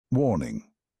Warning.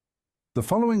 The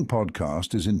following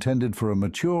podcast is intended for a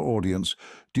mature audience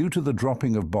due to the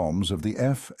dropping of bombs of the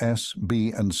F, S,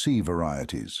 B, and C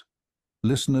varieties.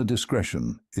 Listener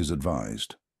discretion is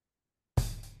advised.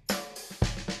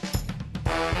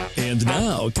 And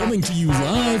now, coming to you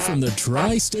live from the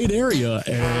tri-state area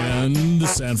and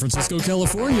San Francisco,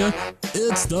 California,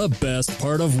 it's the best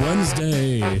part of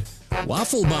Wednesday,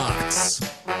 Waffle Box,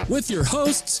 with your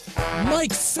hosts,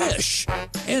 Mike Fish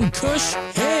and Kush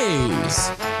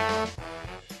Hayes.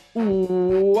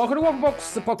 Welcome to Waffle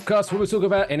Box, the podcast where we talk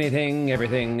about anything,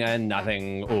 everything, and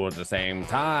nothing all at the same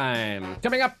time.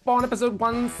 Coming up on episode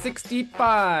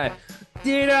 165.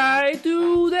 Did I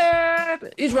do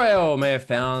that? Israel may have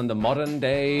found the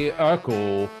modern-day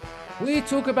Urkel. We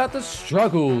talk about the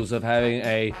struggles of having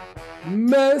a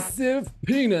massive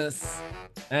penis.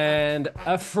 And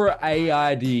Afro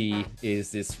AID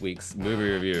is this week's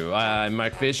movie review. I'm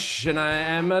Mike Fish, and I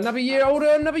am another year older,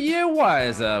 another year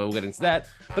wiser. We'll get into that.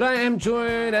 But I am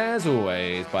joined, as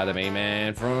always, by the main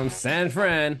man from San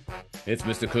Fran. It's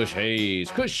Mr. Kush Hayes.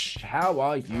 Kush, how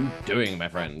are you doing, my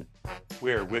friend?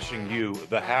 We're wishing you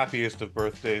the happiest of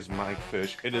birthdays, Mike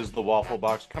Fish. It is the Waffle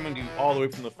Box, coming to you all the way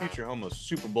from the future home of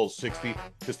Super Bowl 60.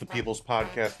 It's the People's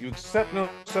Podcast. You accept no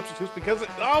substitutes because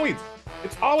it's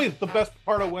always the best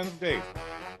part of Wednesdays.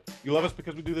 You love us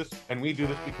because we do this, and we do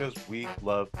this because we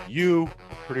love you.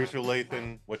 Producer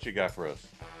Lathan, what you got for us?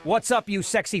 What's up, you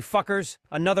sexy fuckers?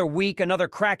 Another week, another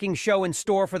cracking show in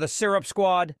store for the Syrup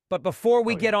Squad. But before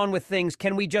we get on with things,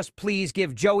 can we just please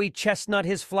give Joey Chestnut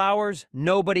his flowers?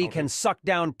 Nobody can suck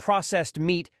down processed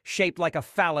meat shaped like a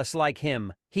phallus like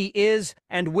him. He is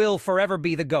and will forever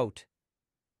be the GOAT.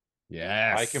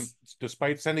 Yes. I can,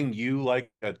 despite sending you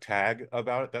like a tag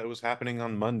about it that was happening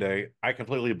on Monday, I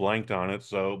completely blanked on it.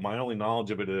 So my only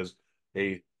knowledge of it is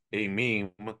a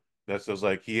meme that says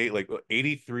like he ate like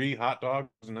 83 hot dogs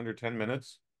in under 10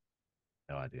 minutes.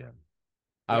 No idea.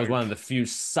 I was one of the few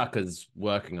suckers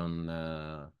working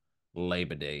on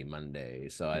Labor Day Monday,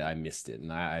 so I missed it.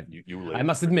 And I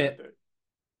must admit,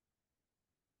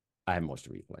 I haven't watched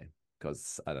the replay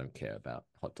because I don't care about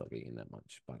hot dog eating that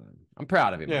much. But I'm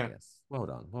proud of him, I guess. Well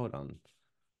done,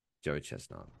 Joey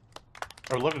Chestnut.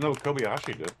 I would love to know what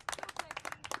Kobayashi did.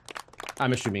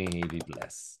 I'm assuming he did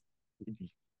less.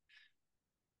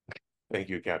 Thank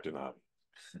you, Captain Hobby.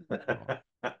 But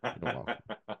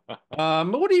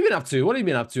what have you been up to? What have you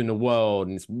been up to in the world,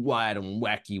 in this wide and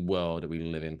wacky world that we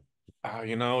live in?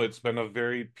 It's been a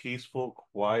very peaceful,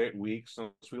 quiet week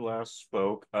since we last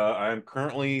spoke. I'm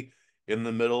currently in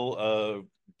the middle of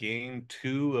game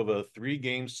 2 of a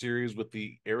 3-game series with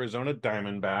the Arizona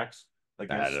Diamondbacks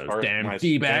against my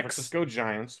San Francisco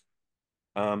Giants.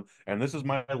 And this is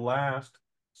my last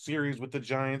series with the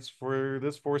Giants for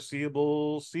this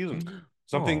foreseeable season.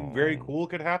 Something very cool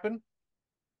could happen.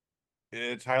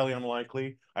 It's highly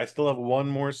unlikely. I still have one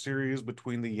more series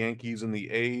between the Yankees and the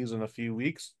A's in a few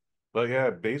weeks. But yeah,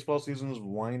 baseball season is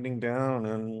winding down,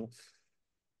 and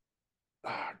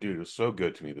dude, it's so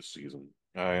good to me this season.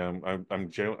 I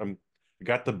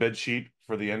got the bed sheet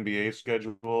for the NBA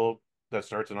schedule that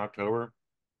starts in October.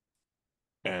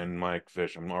 And Mike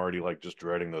Fish, I'm already like just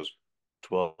dreading those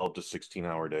 12 to 16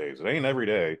 hour days. It ain't every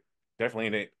day,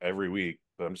 definitely ain't every week,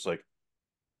 but I'm just like,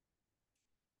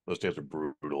 those days are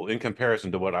brutal in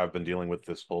comparison to what I've been dealing with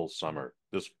this whole summer,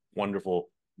 this wonderful,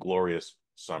 glorious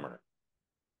summer.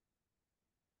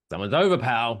 Summer's over,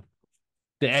 pal.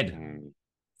 Dead.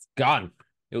 It's gone.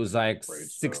 It was like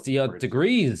 60 odd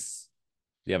degrees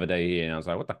the other day here, and I was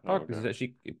like, what the fuck? This is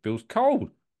actually, it feels cold.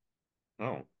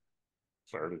 Oh,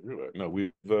 sorry to hear that. No,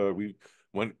 we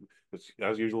went, it's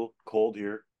as usual, cold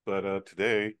here, but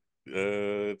today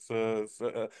it's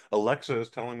Alexa is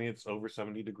telling me it's over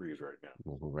 70 degrees right now.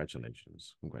 Well,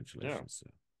 congratulations. Sir.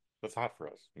 That's hot for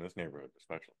us in this neighborhood,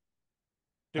 especially.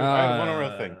 Dude, I had one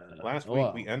other thing. Last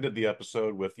week we ended the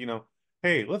episode with,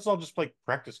 hey, let's all just like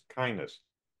practice kindness.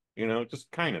 Just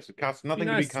kindness. It costs nothing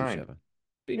to be kind.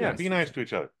 Be nice to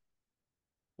each other.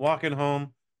 Walking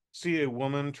home, see a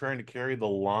woman trying to carry the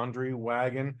laundry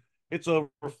wagon. It's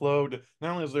overflowed.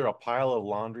 Not only is there a pile of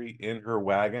laundry in her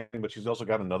wagon, but she's also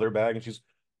got another bag, and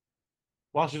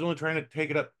while she's only trying to take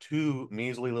it up 2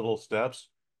 measly little steps,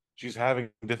 she's having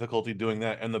difficulty doing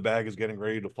that, and the bag is getting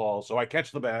ready to fall. So I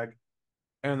catch the bag,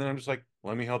 and then I'm just like,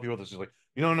 let me help you with this. She's like,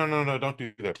 no, don't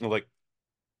do that. And I'm like,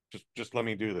 just let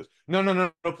me do this.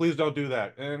 No, please don't do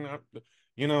that. And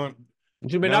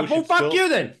She'd be like, well, fuck you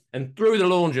then, and threw the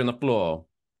laundry on the floor.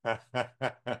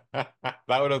 That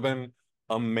would have been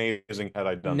amazing had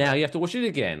I done now that. You have to wash it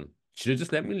again. Should have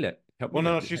just let me help. Well,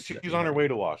 no, she's on her way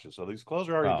to wash it, so these clothes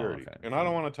are already dirty, okay. and I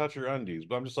don't want to touch her undies.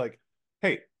 But I'm just like,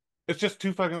 hey, it's just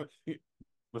too fucking.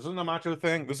 This isn't a macho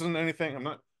thing. This isn't anything.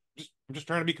 I'm just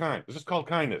trying to be kind. This is called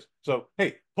kindness. So,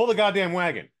 hey, pull the goddamn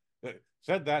wagon.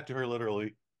 Said that to her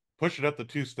literally, pushed it up the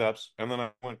 2 steps, and then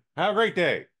I went, have a great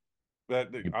day.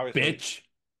 That You obviously bitch.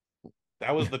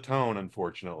 that was the tone,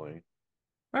 unfortunately.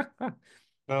 I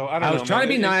So I don't was know, trying man.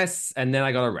 to be nice, and then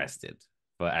I got arrested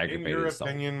for In your aggravated assault.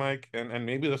 opinion, Mike, and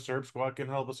maybe the Serb squad can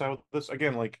help us out with this.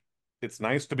 Again, like it's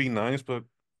nice to be nice, but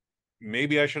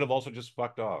maybe I should have also just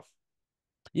fucked off.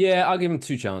 Yeah, I'll give them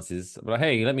 2 chances. But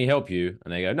hey, let me help you.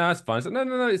 And they go, no, it's fine. It's like, no,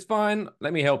 no, no, it's fine.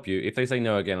 Let me help you. If they say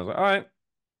no again, I was like, all right,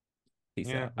 peace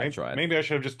Yeah, out. I tried. maybe I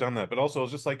should have just done that. But also,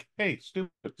 it's just like, hey, stupid,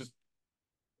 just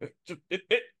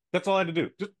that's all I had to do.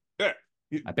 Just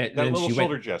I bet that then little she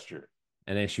shoulder went, gesture.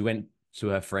 and then she went to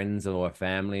her friends or her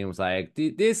family and was like,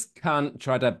 this cunt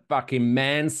tried to fucking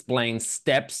mansplain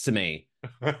steps to me.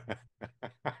 Like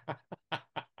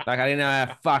I didn't know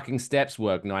how fucking steps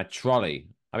work, no, I trolley.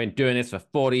 I've been doing this for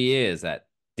 40 years, that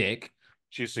dick.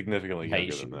 She's significantly younger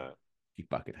Hates than you. that. She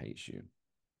fucking hates you.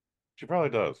 She probably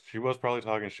does. She was probably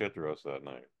talking shit through us that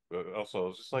night. But also,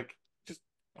 it's just like, just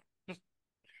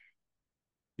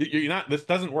you're not. This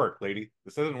doesn't work, lady.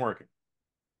 This isn't working.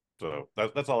 So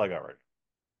that's all I got right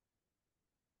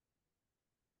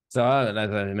So, as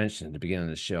I mentioned at the beginning of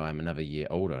the show, I'm another year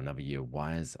older, another year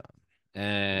wiser. now.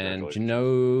 And you Congratulations.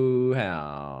 know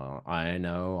how I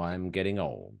know I'm getting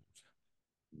old?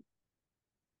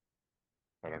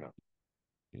 I don't know.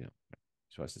 You know,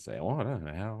 supposed to say, oh, I don't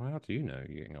know. How do you know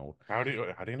you're getting old? How do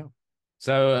you know?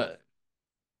 So,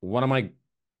 one of my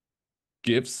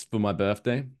gifts for my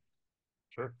birthday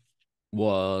Sure.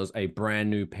 was a brand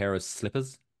new pair of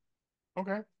slippers.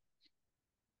 Okay.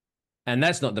 And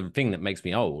that's not the thing that makes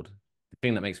me old. The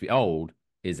thing that makes me old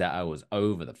is that I was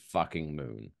over the fucking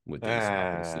moon with these fucking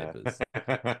Ah. slippers.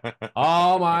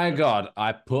 Oh my God.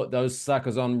 I put those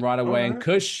suckers on right All away. And right.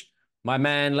 Kush, my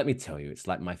man, let me tell you, it's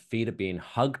like my feet are being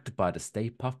hugged by the Stay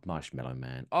Puft Marshmallow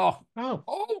Man. Oh, Oh,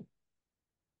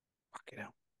 fucking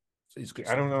hell. These good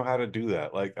I don't slippers. know how to do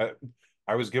that. Like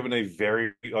I was given a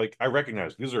very like I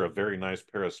recognize these are a very nice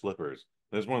pair of slippers.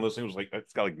 There's one of those things like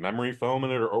it's got like memory foam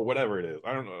in it or whatever it is.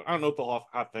 I don't know. I don't know what the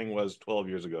hot thing was 12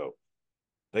 years ago.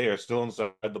 They are still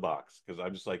inside the box because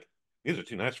I'm just like these are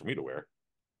too nice for me to wear,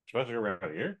 especially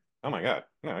around here. Oh my God,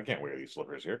 no, I can't wear these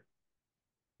slippers here.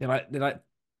 They're like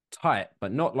tight,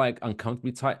 but not like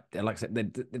uncomfortably tight. They're like they're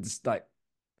just like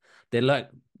they're like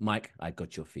Mike. I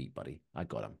got your feet, buddy. I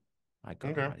got them. I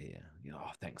got them Okay. right here. You know,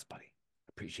 oh, thanks, buddy.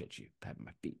 Appreciate you having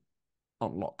my feet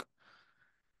on lock.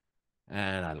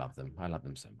 And I love them. I love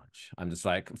them so much. I'm just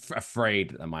like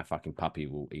afraid that my fucking puppy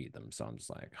will eat them, so I'm just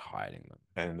like hiding them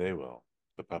And they will.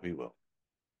 The puppy will.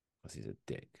 because he's a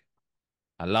dick.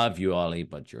 I love you, Ollie,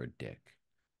 but you're a dick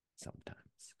sometimes.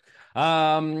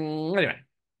 Anyway,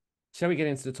 shall we get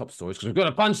into the top stories? Because we've got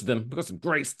a bunch of them. We've got some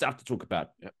great stuff to talk about.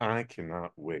 I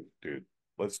cannot wait, dude.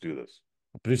 Let's do this.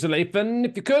 Producer Lathan,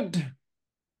 if you could.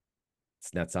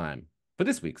 It's now time for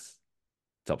this week's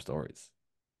top stories.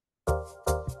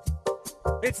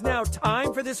 It's now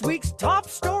time for this week's top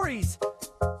stories.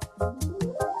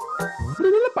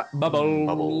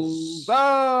 Bubbles.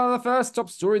 Ah, the first top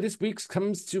story this week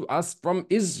comes to us from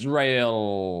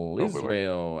Israel. Oh,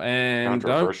 Israel. And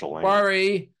don't controversial language.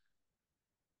 worry.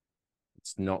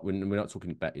 It's not, we're not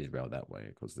talking about Israel that way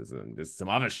because there's some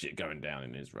other shit going down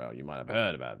in Israel. You might have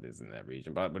heard about this in that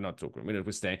region, but we're not talking.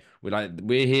 We're staying.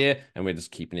 We're here and we're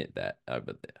just keeping it that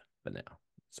over there for now.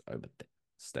 It's over there.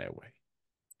 Stay away.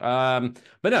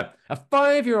 But no, a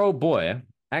 5-year-old boy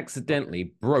accidentally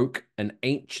broke an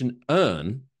ancient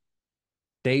urn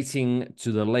dating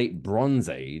to the late Bronze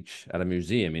Age at a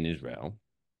museum in Israel.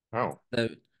 Oh.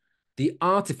 The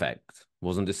artifact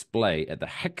was on display at the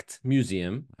Hecht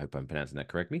Museum. I hope I'm pronouncing that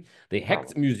correctly. The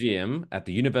Hecht Museum at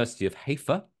the University of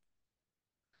Haifa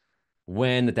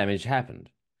when the damage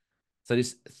happened. So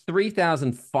this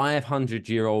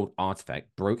 3,500-year-old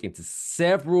artifact broke into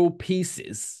several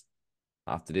pieces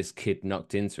after this kid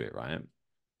knocked into it, right?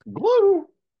 Glue.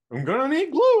 I'm gonna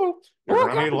need glue. You're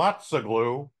gonna need lots of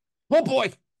glue. Oh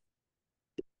boy.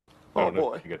 Oh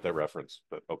boy. You get that reference,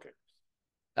 but okay.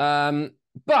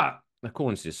 But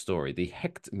according to this story, the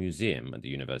Hecht Museum at the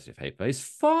University of Haifa is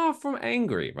far from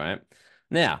angry, right?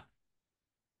 Now,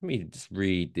 let me just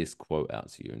read this quote out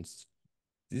to you. And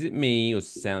is it me or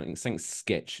something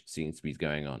sketch seems to be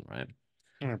going on, right?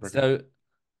 So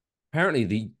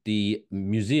apparently the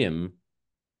museum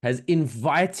has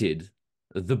invited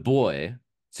the boy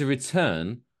to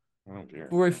return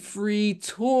for a free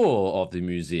tour of the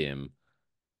museum,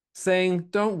 saying,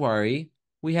 don't worry,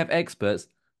 we have experts.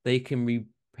 They can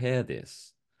repair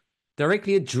this.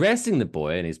 Directly addressing the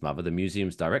boy and his mother, the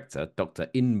museum's director, Dr.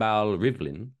 Inbal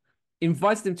Rivlin,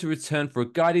 invited him to return for a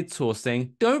guided tour,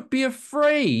 saying, "Don't be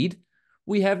afraid.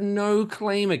 We have no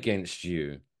claim against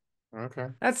you." Okay.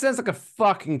 That sounds like a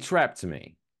fucking trap to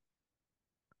me.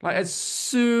 Like, as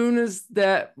soon as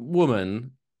that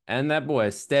woman and that boy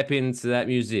step into that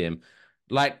museum,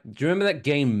 like, do you remember that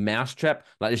game Mousetrap?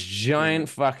 Like, this giant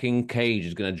fucking cage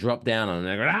is going to drop down on them.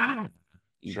 They're going, ah!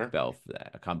 You fell for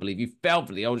that. I can't believe you fell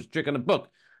for the oldest trick in the book.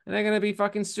 And they're going to be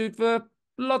fucking sued for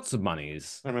lots of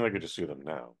monies. I mean, I could just sue them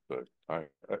now, but I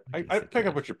pick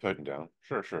up what you're putting down.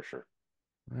 Sure.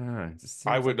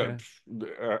 I would.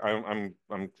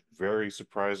 I'm very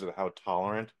surprised at how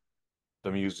tolerant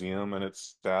the museum and its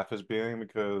staff is being,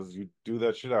 because you do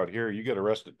that shit out here, you get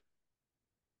arrested.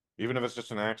 Even if it's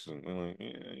just an accident. Like,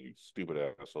 yeah, you stupid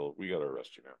asshole, we gotta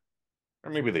arrest you now.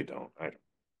 Or maybe they don't. I don't.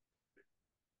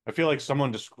 I feel like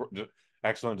someone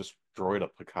accidentally destroyed a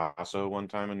Picasso one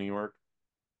time in New York,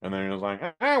 and then he was like,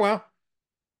 well,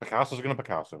 Picasso's gonna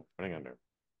Picasso. What are you gonna do?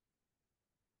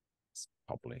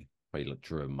 Probably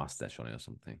drew a mustache on it or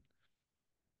something.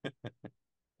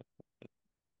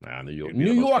 Nah, New York.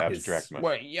 New York is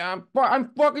wait, yeah,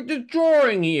 I'm fucking just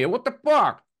drawing here. What the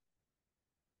fuck?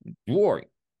 Drawing.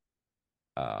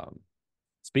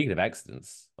 Speaking of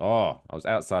accidents, I was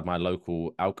outside my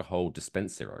local alcohol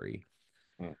dispensary,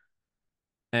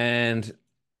 and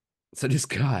so this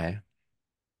guy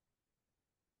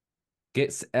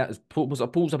gets out, pulls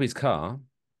up his car,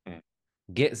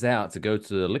 gets out to go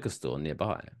to the liquor store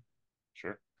nearby.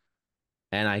 Sure.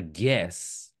 And I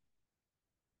guess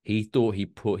he thought he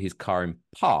put his car in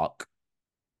park,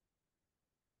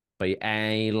 but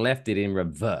he left it in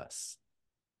reverse.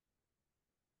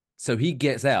 So he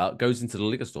gets out, goes into the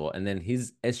liquor store, and then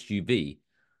his SUV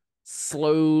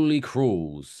slowly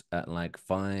crawls at like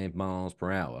 5 miles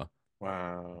per hour.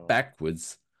 Wow.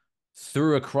 Backwards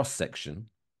through a cross section.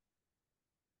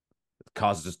 The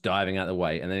cars are just diving out of the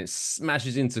way, and then it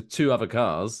smashes into 2 other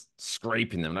cars,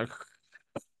 scraping them. Like...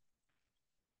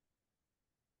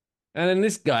 And then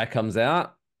this guy comes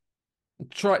out,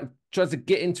 tries to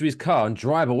get into his car and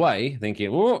drive away, thinking,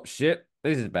 "Oh shit,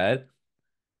 this is bad."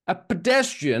 A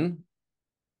pedestrian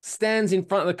stands in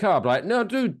front of the car, like, "No,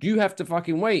 dude, you have to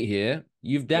fucking wait here.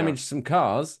 You've damaged some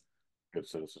cars." Good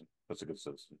citizen. That's a good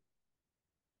citizen.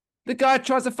 The guy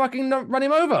tries to fucking run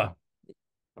him over.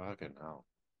 Fucking hell.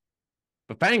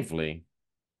 But thankfully,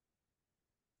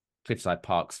 Cliffside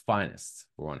Park's finest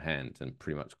were on hand and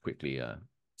pretty much quickly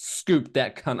scooped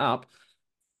that cunt up.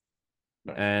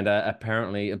 Nice. And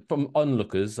apparently, from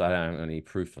onlookers, I don't have any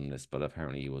proof on this, but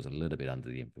apparently he was a little bit under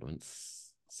the influence.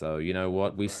 So, you know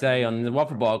what we say on the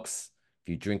Waffle Box: if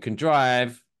you drink and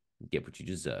drive, get what you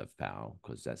deserve, pal,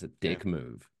 because that's a dick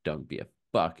move. Don't be a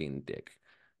fucking dick.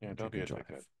 Yeah, don't be a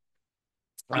dickhead.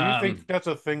 Do you think that's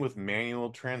a thing with manual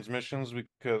transmissions?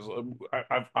 Because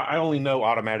I only know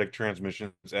automatic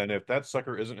transmissions, and if that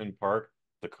sucker isn't in park,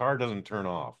 the car doesn't turn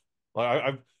off.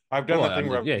 Like I've done the thing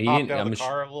where I've popped out of the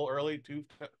car a little early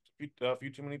a few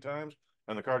too many times,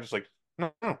 and the car just like,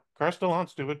 no, car's still on,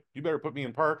 stupid. You better put me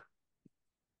in park.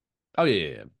 Oh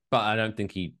yeah. But I don't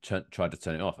think he tried to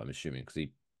turn it off. I'm assuming because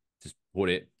he just put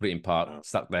it in park,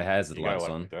 stuck their hazard lights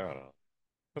on.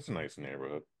 That's a nice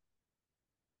neighborhood.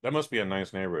 That must be a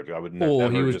nice neighborhood. I would never. Or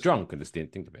he was drunk and just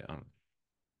didn't think of it. I don't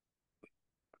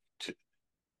know.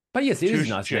 But yes, it is a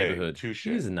nice neighborhood. It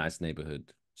is a nice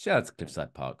neighborhood. Shout out to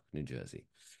Cliffside Park, New Jersey.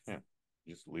 Yeah.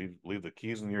 Just leave the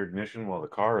keys in your ignition while the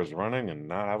car is running and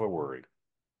not have a worry.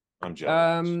 I'm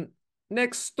jealous.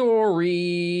 Next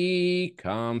story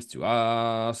comes to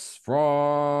us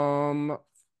from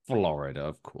Florida.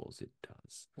 Of course it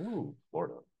does. Ooh,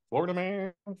 Florida. Florida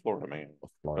man. Florida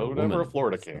woman. Never a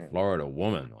Florida can. Florida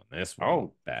woman on this one.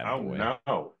 Oh, bad boy.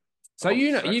 No. So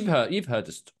you've heard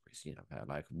the stories, about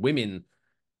like women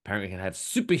apparently can have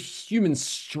superhuman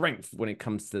strength when it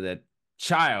comes to their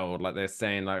child. Like they're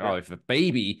saying, like, if a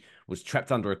baby was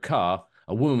trapped under a car,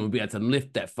 a woman would be able to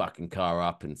lift that fucking car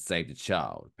up and save the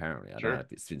child. Apparently, I don't know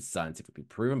if it's been scientifically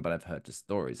proven, but I've heard the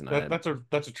stories, and that's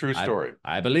a true story.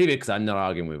 I believe it because I'm not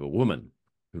arguing with a woman,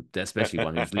 especially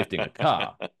one who's lifting a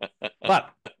car.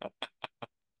 But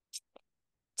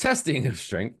testing of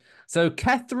strength. So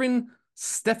Catherine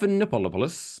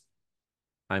Stephanopoulos,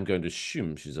 I'm going to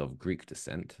assume she's of Greek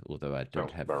descent, although I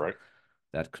don't have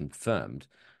that confirmed.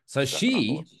 So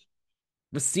she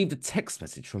received a text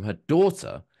message from her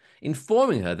daughter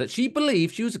informing her that she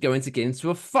believed she was going to get into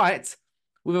a fight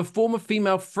with a former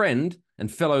female friend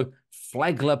and fellow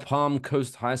Flagler Palm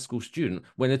Coast High School student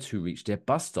when the two reached their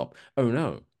bus stop. Oh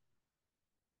no.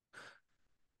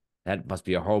 That must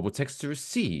be a horrible text to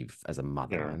receive as a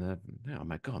mother. Yeah. And oh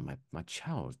my God, my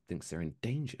child thinks they're in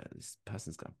danger. This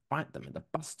person's going to fight them at the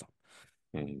bus stop.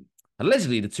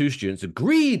 Allegedly, the two students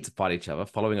agreed to fight each other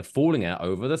following a falling out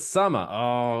over the summer.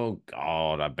 Oh,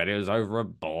 God, I bet it was over a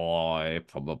boy,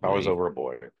 probably. I was over a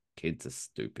boy. Kids are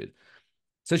stupid.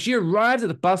 So she arrived at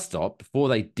the bus stop before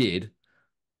they did,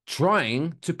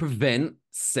 trying to prevent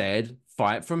said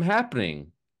fight from happening.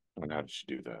 And how did she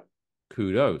do that?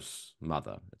 Kudos,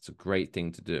 mother. It's a great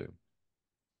thing to do.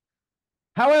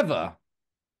 However,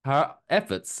 her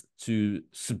efforts to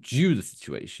subdue the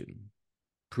situation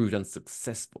proved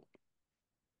unsuccessful.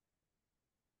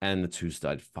 And the two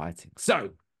started fighting.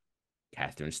 So,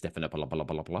 Catherine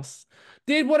Stephanopoulos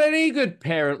did what any good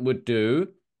parent would do,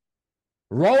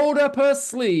 rolled up her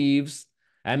sleeves,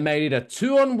 and made it a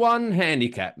 2-on-1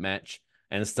 handicap match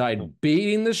and started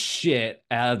beating the shit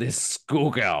out of this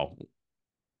schoolgirl.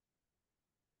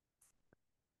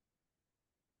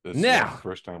 This is not the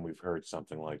first time we've heard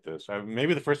something like this.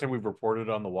 Maybe the first time we've reported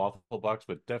on the Waffle Box,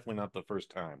 but definitely not the first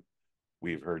time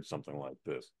we've heard something like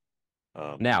this.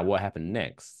 Now, what happened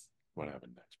next? What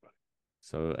happened next, buddy?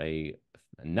 So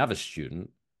another student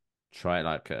tried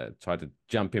to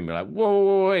jump in and be like,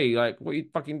 whoa, wait, like, what are you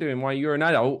fucking doing? Why you're an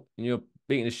adult and you're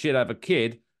beating the shit out of a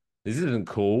kid? This isn't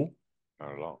cool.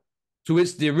 Not at all. To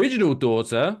which the original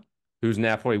daughter, who's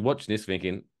now probably watching this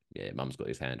thinking, yeah, mum's got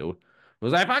this handled,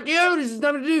 was like, fuck you, this has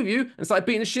nothing to do with you, and started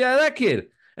beating the shit out of that kid.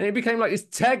 And it became like this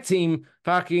tag team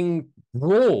fucking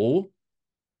brawl.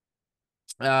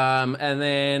 And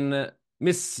then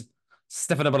Miss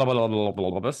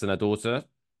Stephanopoulos and her daughter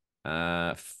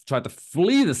tried to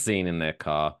flee the scene in their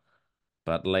car,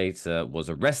 but later was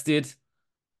arrested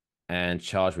and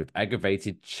charged with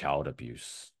aggravated child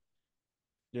abuse.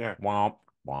 Yeah. Womp,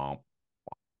 womp.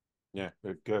 Yeah,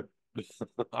 good.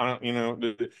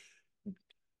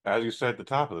 As you said at the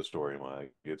top of the story,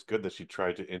 Mike, it's good that she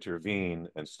tried to intervene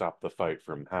and stop the fight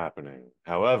from happening.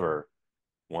 However,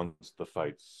 once the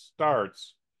fight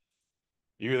starts,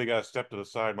 you either got to step to the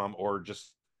side, Mom, or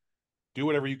just do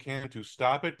whatever you can to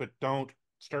stop it, but don't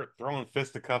start throwing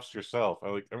fisticuffs yourself.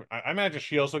 I imagine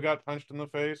she also got punched in the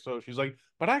face, so she's like,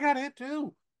 but I got hit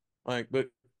too. Like, but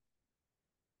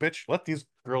bitch, let these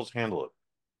girls handle it.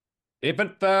 If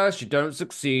at first you don't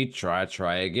succeed, try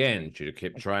again. Should have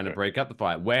kept trying to break up the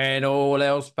fight. When all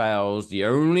else fails, the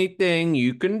only thing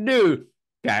you can do,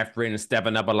 Catherine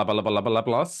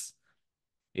Stephanopoulos,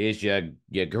 is you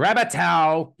grab a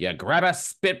towel, you grab a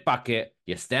spit bucket,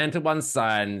 you stand to one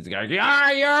side and go,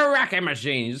 yeah, you're a wrecking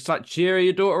machine. You just like cheer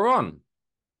your daughter on.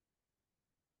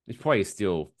 It's probably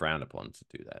still frowned upon to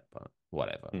do that, but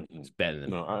whatever. It's better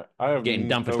than I have getting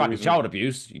done for fucking child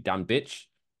abuse, you dumb bitch.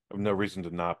 I have no reason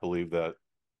to not believe that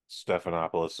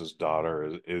Stephanopoulos'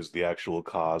 daughter is the actual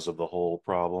cause of the whole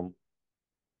problem.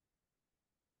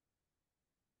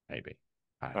 Maybe.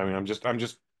 I mean, I'm just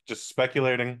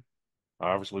speculating.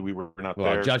 Obviously, we were not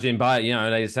there. Judging by,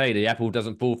 they say the apple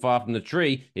doesn't fall far from the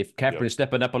tree. If Catherine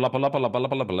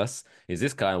Stephanopoulos is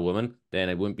this kind of woman, then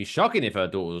it wouldn't be shocking if her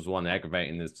daughter was one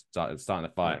aggravating this, starting to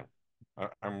fight. Yeah.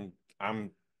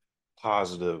 I'm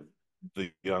positive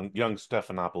the young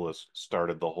Stephanopoulos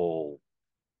started the whole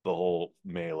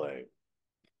melee.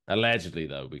 Allegedly,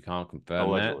 though, we can't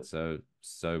confirm that.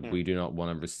 So we do not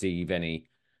want to receive any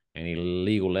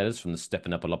legal letters from the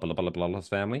Stephanopoulos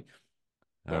family.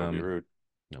 That would be rude.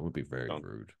 That would be very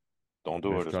rude. Don't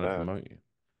do it. It's bad.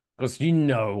 Because you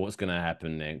know what's going to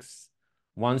happen next.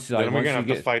 Then we're going to have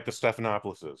to fight the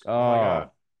Stephanopoulos. Oh my God.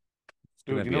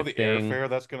 Dude, you know the airfare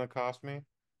that's going to cost me?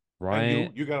 Right.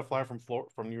 And you got to fly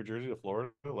from New Jersey to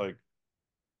Florida?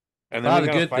 And then we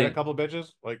got to fight a couple of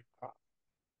bitches?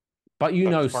 But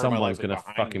someone's going to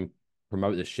fucking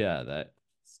promote the shit out of that.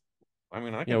 I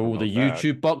mean, I can all the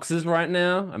YouTube boxers right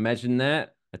now. Imagine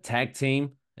that. A tag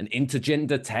team. An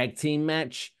intergender tag team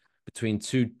match between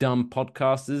two dumb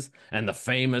podcasters and the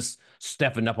famous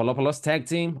Stephanopoulos tag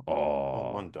team.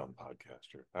 Oh, one dumb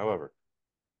podcaster. However,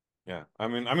 yeah, I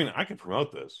mean, I can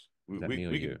promote this.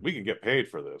 We can get paid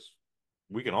for this.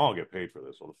 We can all get paid for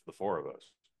this. The four of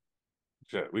us.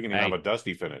 Shit, we can even have a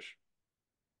dusty finish.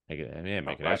 Make it.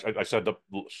 I said the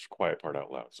quiet part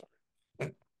out loud.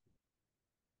 Sorry.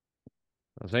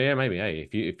 So yeah, maybe. Hey,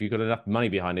 if you got enough money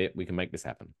behind it, we can make this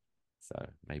happen. So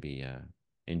maybe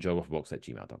enjoy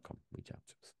wafflebox@gmail.com. Reach out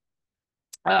to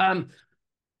us.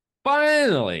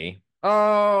 Finally.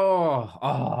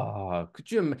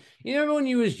 Could you remember when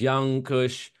you was young,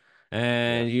 Kush,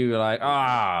 and you were like,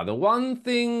 the one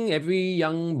thing every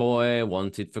young boy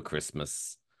wanted for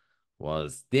Christmas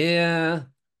was dear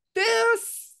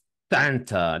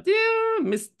Santa, dear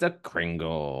Mr.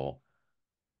 Kringle,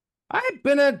 I've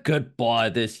been a good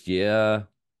boy this year.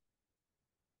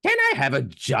 Can I have a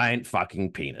giant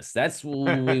fucking penis? That's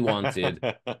what we wanted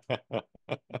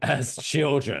as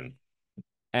children.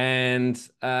 And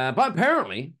but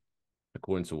apparently,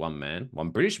 according to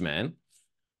one British man,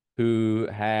 who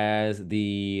has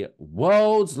the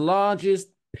world's largest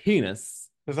penis.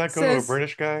 Does that go to a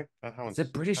British guy? It's a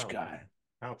British guy.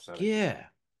 How upsetting. Yeah.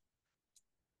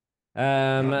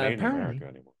 Not made in Apparently, America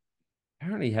anymore.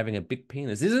 apparently having a big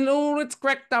penis isn't all it's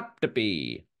cracked up to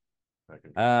be.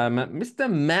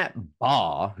 Mr. Matt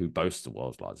Barr, who boasts the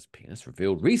world's largest penis,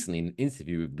 revealed recently in an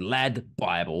interview with Lad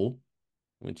Bible,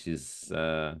 which is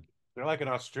they're like an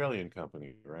Australian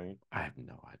company, right? I have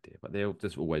no idea, but they'll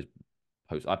just always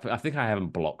post. I think I have them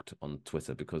blocked on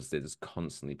Twitter because they're just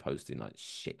constantly posting like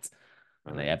shit,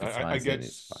 and they advertise. I get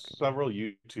several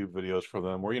YouTube videos from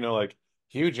them where like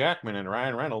Hugh Jackman and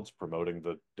Ryan Reynolds promoting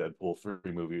the Deadpool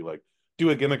 3 movie, like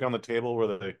do a gimmick on the table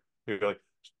where they like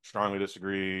strongly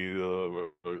disagree,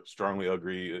 strongly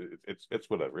agree. It's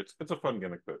whatever. It's a fun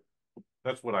gimmick, but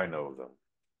that's what I know of them.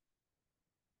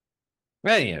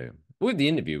 Anyway, with the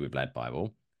interview with Lad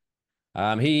Bible,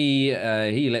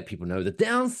 he let people know the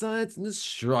downsides and the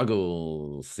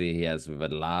struggles he has with a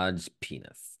large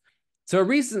penis. So a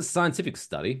recent scientific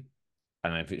study, I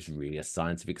don't know if it's really a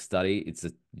scientific study, you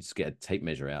just get a tape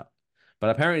measure out, but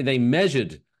apparently they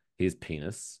measured his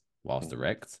penis whilst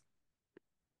erect.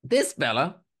 This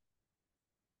fella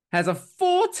has a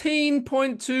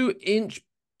 14.2-inch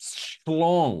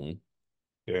schlong.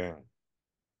 Yeah,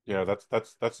 that's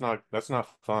not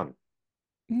fun.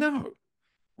 No.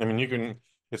 I mean,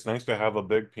 it's nice to have a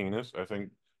big penis. I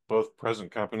think both present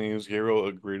companies here will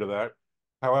agree to that.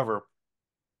 However,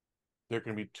 there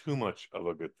can be too much of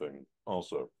a good thing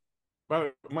also.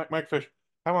 But Mike Fish,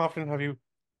 how often have you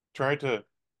tried to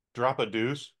drop a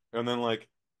deuce and then like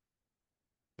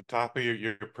the top of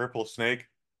your purple snake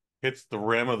hits the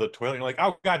rim of the toilet? You're like,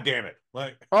 oh god damn it!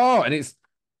 Like, oh, and it's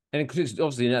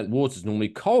obviously that water's normally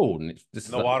cold, and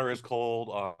the water is cold,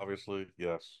 obviously.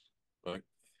 Yes. Like,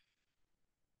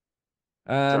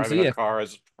 driving a car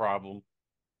is a problem.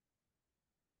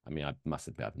 I mean, I must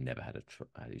admit, I've never had an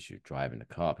issue driving a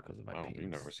car because of my penis. You've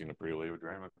never seen a pretty lady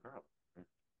driving a car.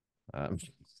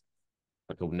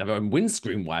 I could never own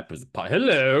windscreen wipers.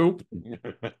 Hello.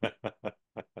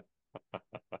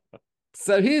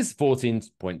 So his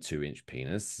 14.2-inch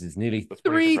penis is nearly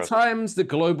 3 times the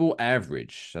global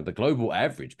average. So the global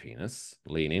average penis,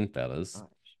 lean in, fellas,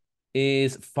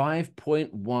 is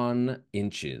 5.1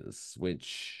 inches,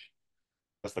 which...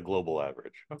 That's the global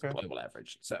average. Okay. Global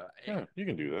average. So yeah, you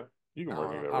can do that. You can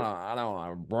work it out. I don't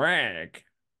want to brag,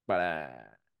 but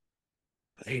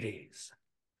ladies,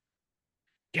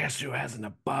 guess who has an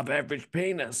above average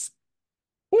penis?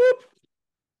 Whoop!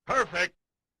 Perfect.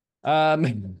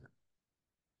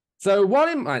 So while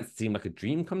it might seem like a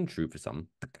dream come true for some,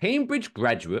 the Cambridge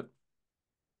graduate,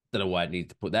 don't know why I need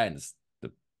to put that in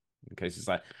case it's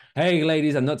like, hey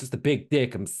ladies, I'm not just a big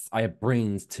dick, I have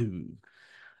brains too.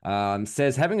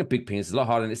 Says having a big penis is a lot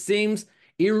harder than it seems.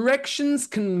 Erections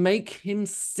can make him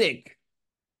sick.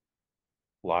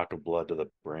 Lock of blood to the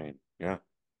brain. Yeah.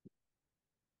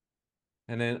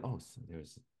 And then, so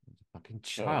there's a fucking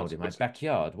child in my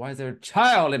backyard. Why is there a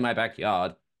child in my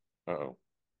backyard? Uh-oh.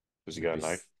 Does he got a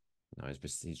knife? No,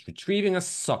 he's retrieving a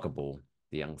soccer ball,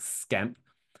 the young scamp.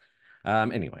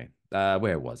 Anyway,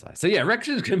 where was I? So yeah,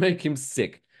 erections can make him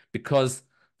sick because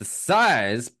the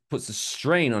size puts a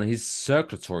strain on his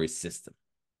circulatory system.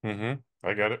 Mm-hmm.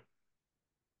 I get it.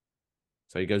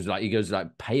 So he goes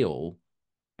like pale.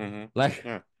 Mm-hmm. Like,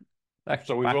 yeah.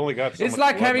 So we've only got so it's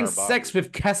like having sex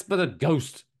with Casper the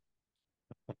Ghost.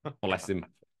 Bless him.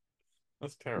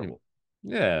 That's terrible.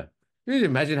 Yeah. Can you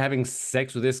imagine having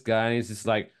sex with this guy and he's just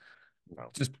like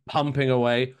just pumping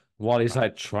away while he's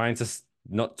like trying to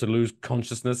not to lose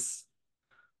consciousness?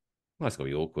 Well, that's gonna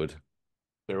be awkward.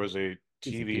 There was a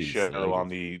TV show on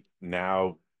the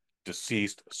now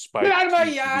deceased Spike. Get out of my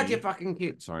yard, you fucking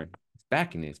kid. Sorry. It's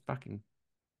back in here. It's fucking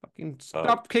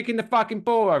stop kicking the fucking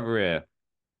ball over here.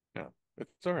 Yeah.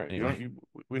 It's all right. Anyway.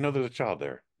 We know there's a child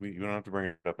there. You don't have to bring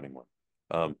it up anymore.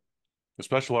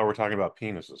 Especially while we're talking about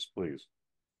penises, please.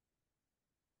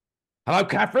 Hello,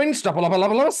 Catherine.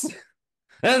 Stop-a-lop-a-lop-a-los.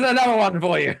 There's another one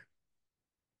for you.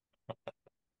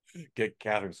 Get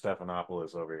Catherine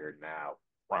Stephanopoulos over here now.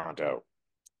 Pronto.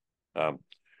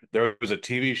 There was a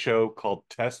TV show called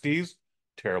Testes.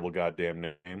 Terrible goddamn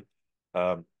name.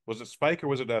 Was it Spike or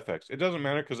was it FX? It doesn't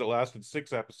matter because it lasted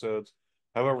 6 episodes.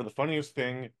 However, the funniest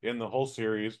thing in the whole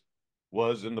series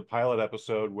was in the pilot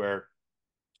episode where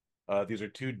these are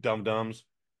 2 dum-dums.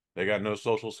 They got no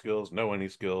social skills, no any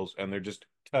skills, and they're just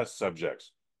test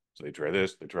subjects. So they try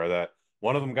this, they try that.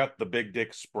 One of them got the big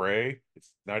dick spray.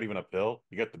 It's not even a pill.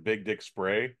 He got the big dick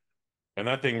spray. And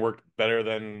that thing worked better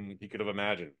than he could have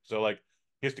imagined. So, like,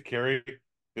 he has to carry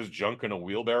his junk in a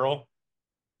wheelbarrow.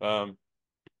 Um,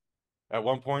 at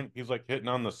one point, he's like hitting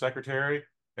on the secretary,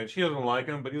 and she doesn't like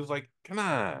him, but he was like, "Come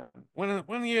on, when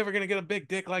are you ever gonna get a big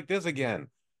dick like this again?"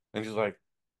 And she's like,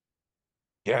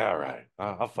 "Yeah, all right,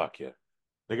 I'll fuck you."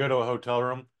 They go to a hotel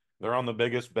room. They're on the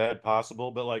biggest bed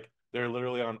possible, but like they're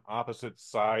literally on opposite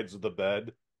sides of the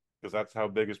bed because that's how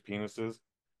big his penis is.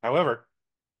 However,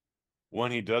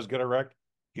 when he does get erect,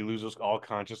 he loses all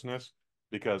consciousness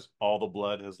because all the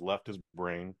blood has left his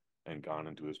brain and gone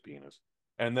into his penis.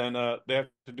 And then they have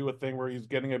to do a thing where he's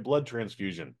getting a blood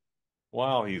transfusion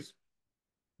while he's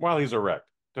erect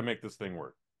to make this thing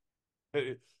work.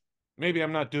 Maybe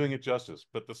I'm not doing it justice,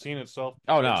 but the scene itself,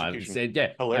 Oh no, execution,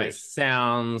 yeah, hilarious. it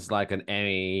sounds like an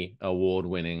Emmy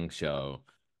award-winning show.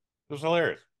 It was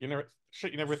hilarious. You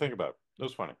never think about. It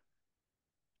was funny.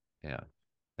 Yeah,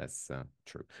 that's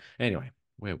true. Anyway,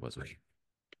 where was we?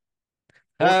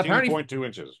 14.2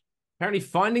 inches. Apparently,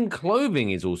 finding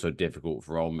clothing is also difficult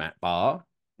for old Matt Barr.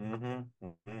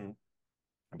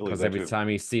 Because every time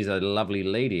he sees a lovely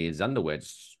lady, his underwear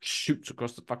just shoots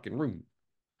across the fucking room.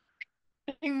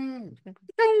 During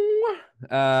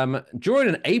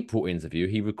an April interview,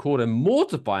 he recorded a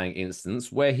mortifying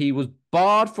instance where he was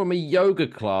barred from a yoga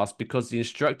class because the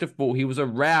instructor thought he was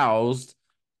aroused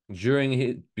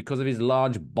because of his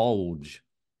large bulge.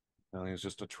 Well, he's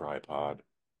just a tripod.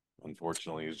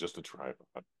 Unfortunately, he's just a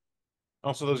tripod.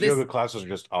 Also, those yoga classes are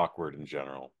just awkward in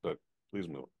general, but please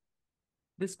move.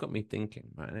 This got me thinking,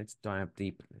 right? Let's dive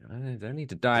deeper. I don't need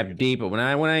to dive deeper. When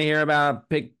I hear about a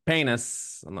big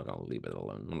penis, I'm not gonna leave it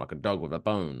alone. I'm like a dog with a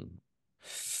bone.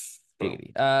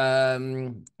 Giggity.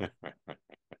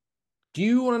 Do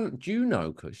you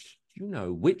know, Kush? Do you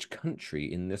know which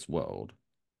country in this world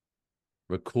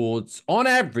records, on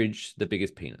average, the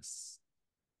biggest penis?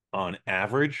 On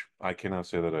average, I cannot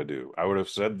say that I do. I would have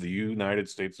said the United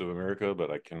States of America,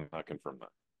 but I cannot confirm that.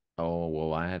 Oh,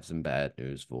 well, I have some bad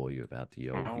news for you about the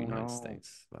United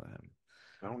States. But,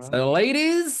 so,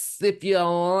 ladies, if you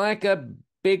like a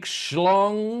big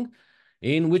schlong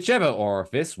in whichever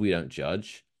orifice, we don't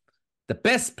judge, the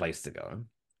best place to go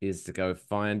is to go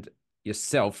find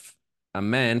yourself a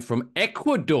man from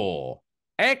Ecuador.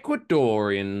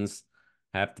 Ecuadorians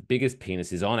have the biggest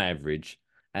penises on average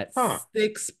at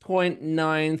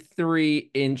 6.93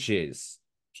 inches.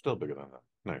 Still bigger than that.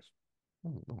 Nice.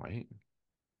 Oh, all right.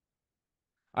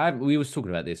 We was talking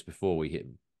about this before we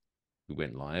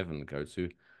went live and go to.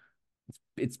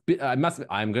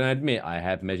 I'm going to admit I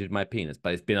have measured my penis,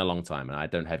 but it's been a long time and I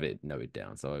don't have it noted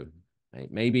down. So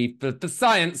maybe for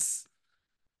science,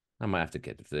 I might have to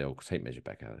get the old tape measure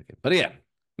back out again. But yeah,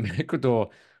 Ecuador,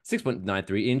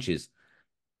 6.93 inches.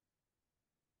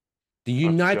 The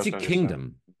United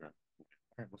Kingdom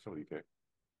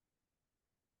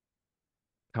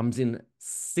comes in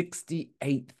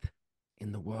 68th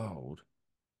in the world.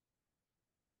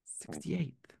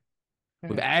 68th.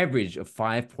 With an average of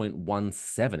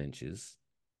 5.17 inches.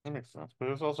 That makes sense. But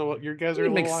it's also what your guys are a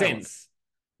little island. It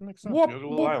makes sense. What, you guys are a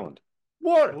little island.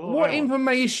 What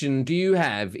information do you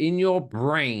have in your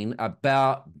brain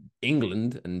about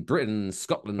England and Britain and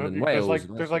Scotland and Wales?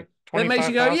 There's like 25,000 makes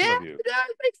you go, yeah, of you.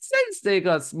 It makes sense they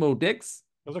got small dicks.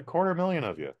 There's 250,000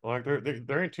 of you. Like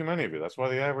there ain't too many of you. That's why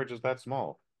the average is that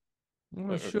small.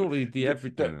 Well, surely the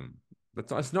average.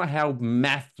 That's not how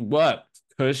math works,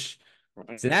 Kush.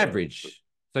 It's an average.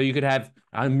 So you could have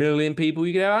 1 million people,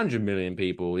 you could have 100 million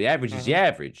people. The average is the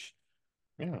average.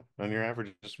 Yeah, and your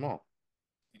average is small.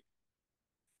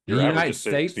 The United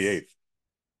States, 68th.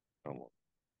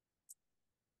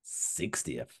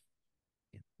 60th.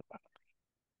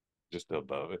 Just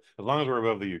above it. As long as we're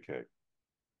above the UK.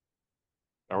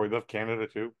 Are we above Canada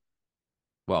too?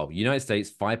 Well, United States,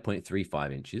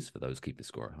 5.35 inches for those keeping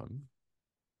score at home.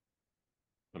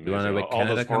 You want to know where all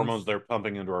those hormones they're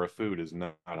pumping into our food is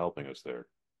not helping us there.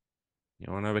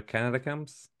 You want to know where Canada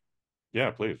comes?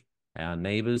 Yeah, please. Our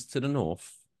neighbors to the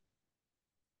north.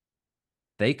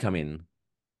 They come in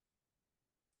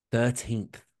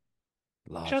 13th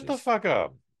largest. Shut the fuck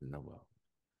up. In the world.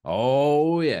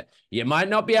 Oh, yeah. You might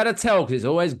not be able to tell because it's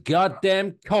always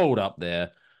goddamn cold up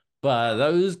there. But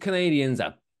those Canadians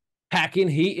are packing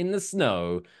heat in the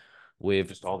snow with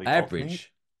just all the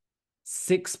average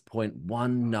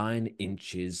 6.19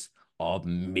 inches of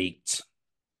meat.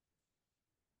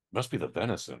 Must be the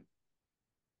venison.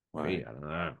 Right? I don't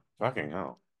know. Fucking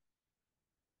hell.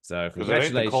 So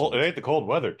congratulations. It ain't the cold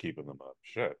weather keeping them up.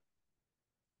 Shit.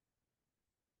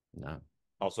 No.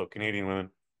 Also, Canadian women,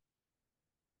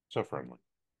 so friendly.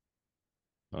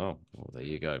 Oh, well, there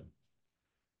you go.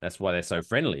 That's why they're so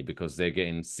friendly, because they're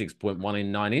getting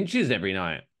 6.19 inches every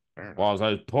night. While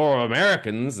those poor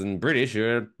Americans and British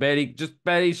are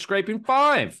barely scraping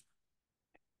 5.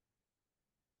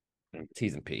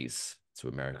 T's and P's to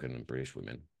American and British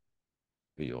women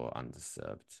for your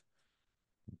underserved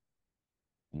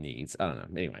needs. I don't know.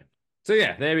 Anyway. So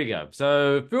yeah, there we go.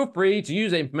 So feel free to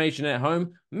use the information at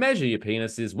home, measure your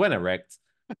penises when erect,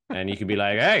 and you can be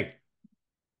like, hey.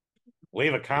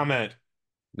 Leave a comment.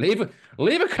 Leave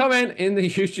a comment in the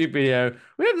YouTube video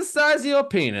with the size of your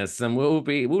penis, and we'll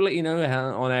let you know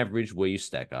how, on average, where you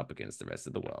stack up against the rest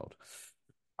of the world.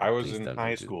 I was in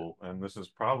high school, and this is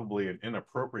probably an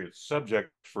inappropriate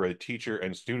subject for a teacher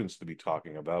and students to be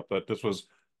talking about, but this was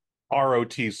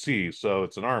ROTC, so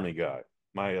it's an Army guy.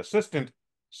 My assistant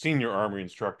senior Army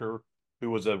instructor, who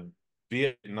was a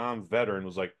Vietnam veteran,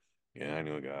 was like, yeah, I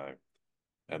knew a guy.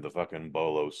 Had the fucking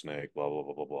bolo snake, blah, blah,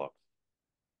 blah, blah, blah.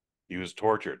 He was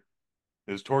tortured.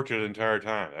 He was tortured the entire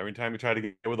time. Every time he tried to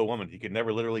get with a woman, he could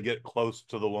never literally get close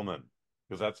to the woman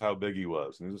because that's how big he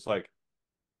was. And he's just like,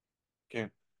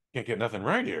 can't get nothing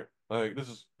right here. Like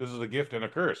this is a gift and a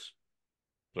curse.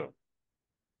 So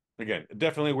again,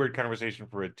 definitely a weird conversation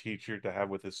for a teacher to have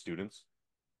with his students.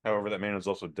 However, that man is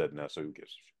also dead now, so who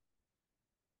gives a shit?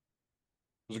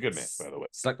 He was a good man, by the way.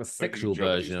 It's like the sexual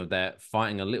version of that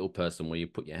fighting a little person where you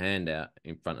put your hand out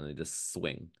in front and they just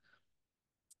swing.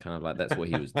 Kind of like that's what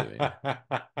he was doing.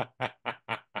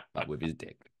 But with his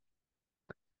dick.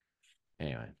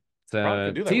 Anyway.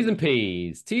 So T's and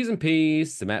P's. T's and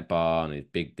P's to Matt Barr and his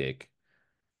big dick.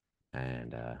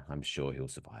 And I'm sure he'll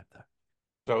survive that.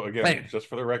 So again, just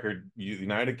for the record,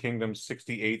 United Kingdom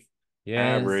 68th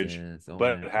average,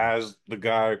 but it has the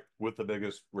guy with the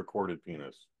biggest recorded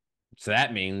penis. So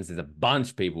that means there's a bunch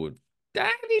of people with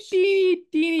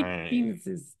teeny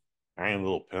penises. Tiny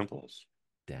little pimples.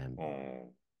 Damn.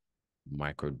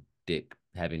 Micro dick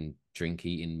having drink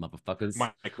eating motherfuckers.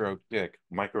 Micro dick,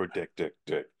 dick. Micro dick, dick.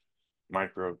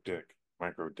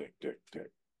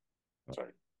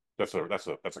 Sorry. That's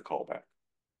a callback.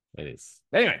 It is.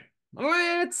 Anyway,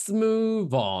 let's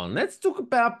move on. Let's talk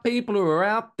about people who are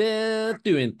out there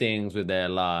doing things with their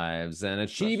lives and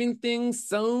achieving things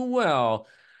so well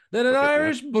that an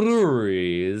Irish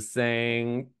brewery is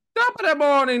saying, top of the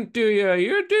morning to you.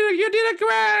 You did a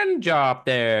grand job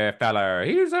there, fella.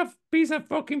 Here's a piece of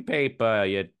fucking paper,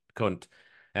 you cunt.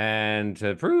 And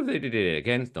to prove that you did it,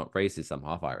 again, it's not racist, I'm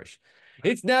half Irish.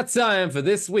 It's now time for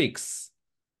this week's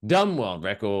Dumb World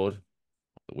Record of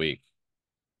the Week.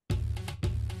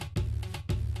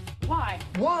 Why?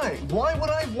 Why? Why would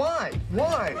I? Why?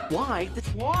 Why? Why?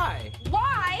 Why?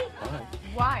 Why?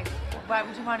 Why? Why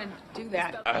would you want to do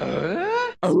that?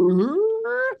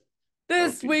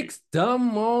 This week's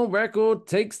Dumb World Record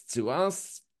takes to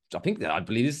us, I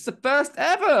believe this is the first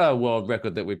ever world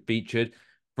record that we've featured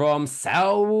from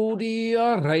Saudi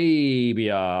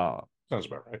Arabia. Sounds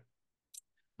about right.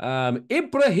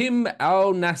 Ibrahim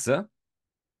Al Nasser,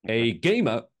 a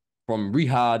gamer from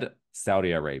Riyadh,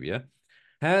 Saudi Arabia,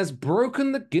 has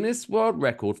broken the Guinness World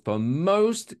Record for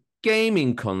most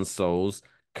gaming consoles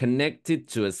connected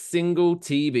to a single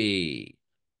TV.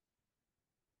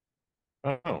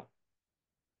 Oh.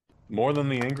 More than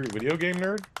the angry video game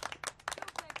nerd?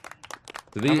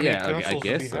 So I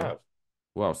guess so.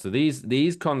 Well, so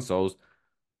these consoles,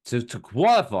 to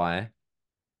qualify,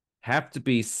 have to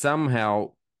be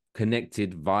somehow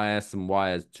connected via some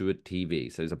wires to a TV.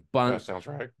 So there's a bunch. That sounds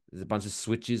right. There's a bunch of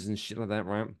switches and shit like that,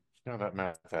 right? Now that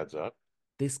math adds up.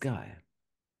 This guy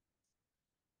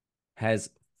has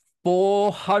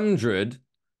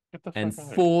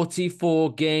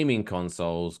 444 gaming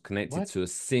consoles connected to a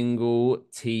single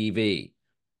TV.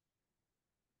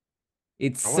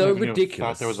 It's so ridiculous. I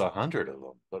thought there was 100 of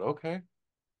them, but okay.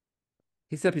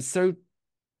 His stuff is so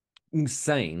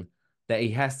insane that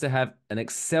he has to have an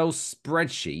Excel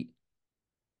spreadsheet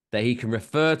that he can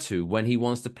refer to when he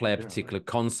wants to play a particular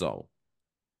console.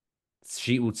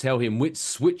 She will tell him which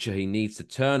switcher he needs to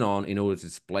turn on in order to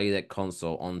display that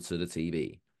console onto the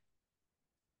TV.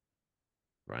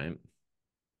 Right?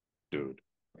 Dude.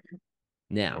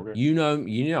 Now, you know,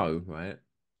 right?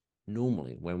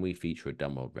 Normally, when we feature a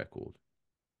Dumb World Record,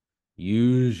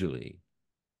 usually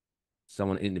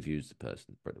someone interviews the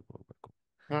person for the world record.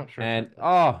 Oh, sure. And,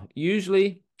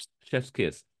 usually, chef's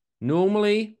kiss.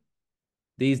 Normally,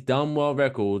 these dumb world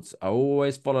records are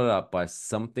always followed up by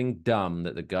something dumb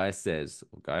that the guy says,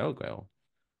 or guy or girl.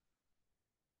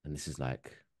 And this is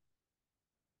like,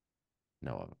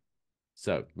 no other.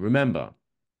 So, remember,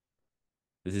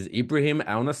 this is Ibrahim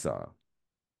Al Nassar,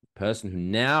 the person who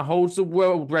now holds the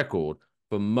world record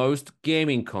for most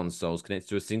gaming consoles connected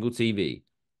to a single TV.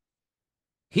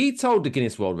 He told the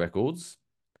Guinness World Records,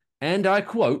 and I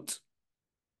quote,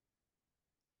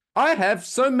 I have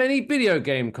so many video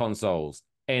game consoles.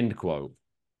 End quote.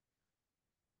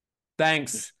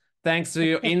 Thanks. Thanks for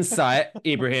your insight,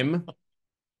 Ibrahim.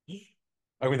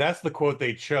 I mean, that's the quote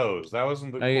they chose. That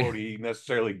wasn't the quote he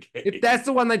necessarily gave. If that's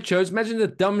the one they chose, imagine the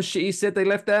dumb shit he said they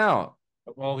left out.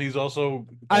 Well, he's also...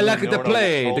 I like to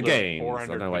play the games. I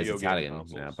don't know why he's Italian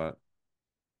now, but...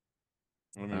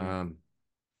 I mean,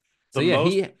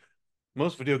 so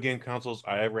most video game consoles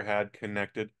I ever had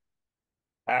connected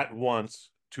at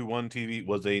once to one TV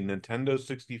was a Nintendo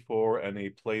 64 and a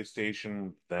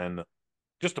PlayStation then.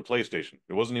 Just a PlayStation.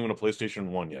 It wasn't even a PlayStation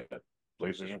 1 yet.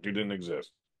 PlayStation 2 didn't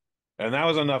exist. And that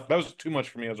was enough. That was too much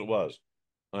for me as it was.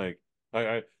 Like,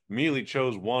 I immediately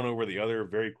chose one over the other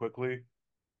very quickly,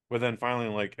 but then finally,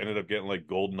 like, ended up getting, like,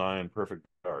 GoldenEye and Perfect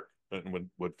Dark and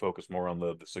would focus more on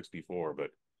the 64. But,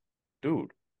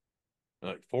 dude,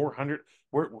 like, 400,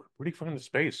 where do you find the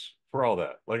space for all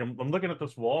that? Like, I'm looking at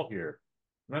this wall here,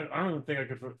 and I don't even think I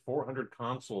could fit 400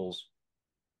 consoles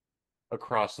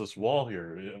across this wall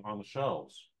here on the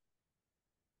shelves.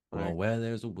 Well, where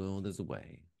there's a will, there's a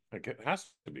way. Like, it has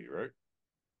to be, right?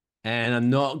 And I'm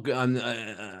not.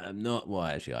 Well,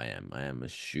 actually, I am. I am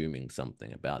assuming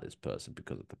something about this person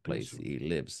because of the place he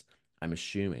lives. I'm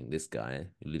assuming this guy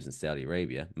who lives in Saudi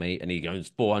Arabia, and he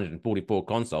owns 444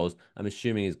 consoles. I'm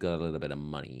assuming he's got a little bit of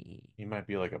money. He might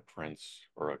be like a prince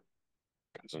or a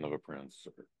cousin of a prince.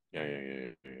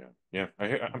 Yeah.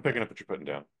 I'm picking up what you're putting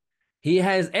down. He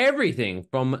has everything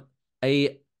from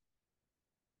a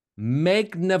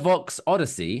Magnavox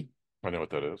Odyssey. I know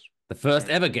what that is. The first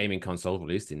ever gaming console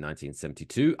released in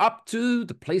 1972, up to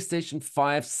the PlayStation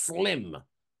 5 Slim.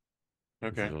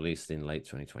 Okay. Released in late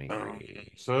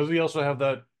 2023. So does he also have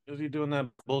that? Is he doing that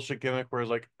bullshit gimmick where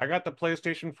it's like, I got the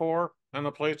PlayStation 4 and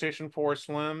the PlayStation 4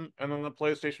 Slim and then the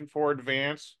PlayStation 4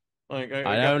 Advance? Like,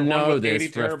 I don't know this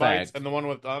for a fact. And the one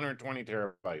with 120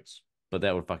 terabytes. But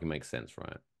that would fucking make sense,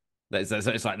 right?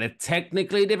 It's like they're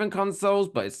technically different consoles,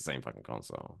 but it's the same fucking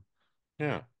console.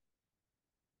 Yeah.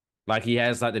 Like he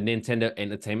has like the Nintendo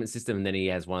Entertainment System, and then he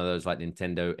has one of those like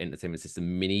Nintendo Entertainment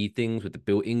System mini things with the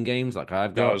built-in games. Like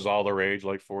I've got. That was all the rage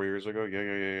like 4 years ago.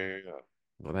 Yeah.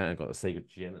 Well, then I got the Sega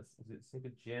Genesis. Is it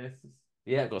Sega Genesis?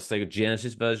 Yeah, I got a Sega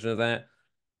Genesis version of that.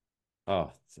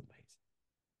 Oh, it's amazing.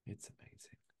 It's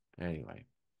amazing. Anyway,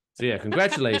 so yeah,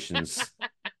 congratulations.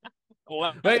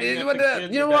 Wait, you know what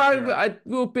I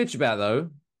will bitch about though?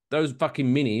 Those fucking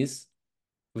minis.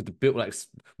 With the built like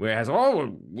where it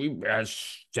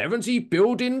has 70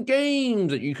 built-in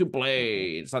games that you can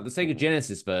play. It's like the Sega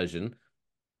Genesis version,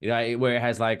 you know, where it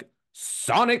has like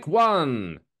Sonic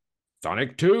 1,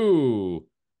 Sonic 2,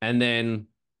 and then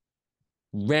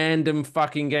random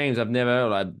fucking games I've never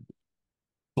like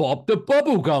Bob the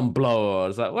Bubblegum Blower.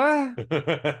 It's like what?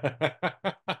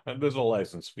 There's a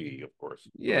license fee, of course.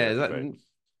 Yeah, it's like a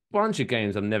bunch of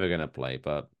games I'm never gonna play,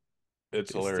 but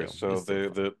it's hilarious. So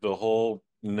the whole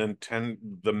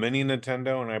the mini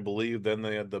Nintendo, and I believe then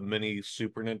they had the mini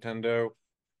Super Nintendo.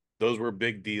 Those were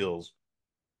big deals.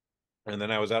 And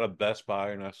then I was out of Best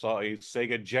Buy and I saw a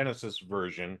Sega Genesis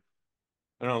version.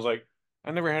 And I was like, I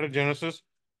never had a Genesis,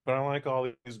 but I like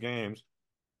all these games.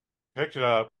 Picked it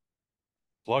up,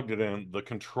 plugged it in. The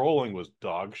controlling was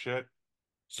dog shit.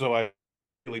 So I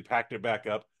really packed it back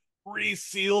up,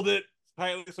 resealed it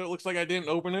tightly so it looks like I didn't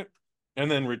open it, and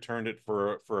then returned it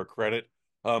for a credit.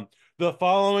 The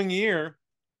following year,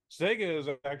 Sega is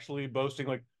actually boasting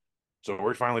like, so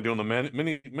we're finally doing the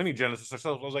mini Genesis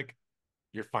ourselves. I was like,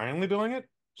 you're finally doing it?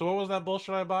 So what was that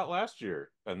bullshit I bought last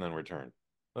year and then returned?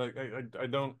 Like I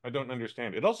don't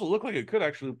understand. It also looked like it could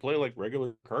actually play like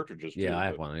regular cartridges. Yeah, I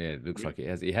have one. Yeah, it looks like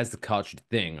it has the cartridge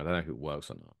thing. I don't know if it works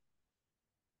or not.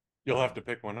 You'll have to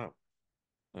pick one up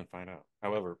and find out.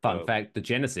 However, fun fact: the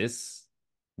Genesis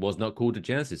was not called the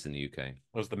Genesis in the UK. It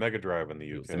was the Mega Drive in the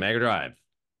UK. It was the Mega Drive.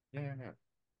 Yeah.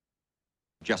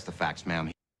 Just the facts, ma'am.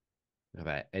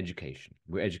 About education.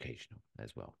 We're educational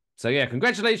as well. So yeah,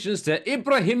 congratulations to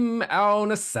Ibrahim Al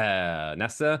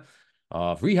Nasser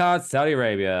of Riyadh, Saudi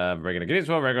Arabia, breaking a Guinness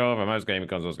World Record for most gaming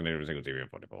consoles connected to a single TV.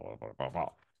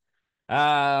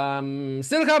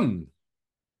 Still to come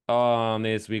on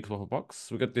this week's Waffle Box.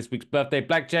 We got this week's birthday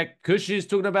Blackjack. Kush is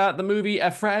talking about the movie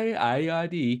Afraid,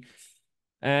 AID,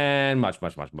 and much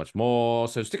more.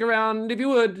 So stick around if you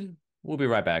would. We'll be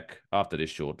right back after this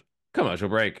short commercial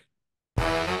break.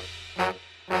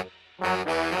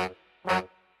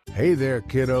 Hey there,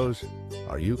 kiddos.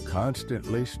 Are you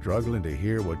constantly struggling to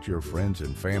hear what your friends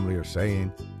and family are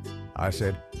saying? I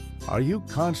said, are you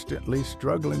constantly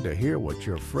struggling to hear what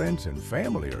your friends and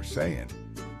family are saying?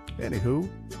 Anywho,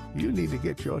 you need to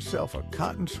get yourself a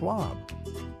cotton swab.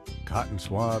 Cotton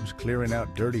swabs clearing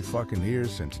out dirty fucking ears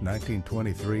since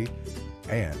 1923,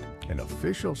 and an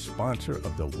official sponsor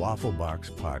of the Waffle Box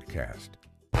podcast.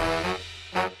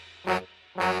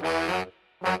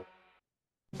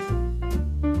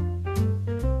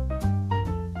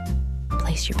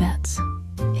 Place your bets.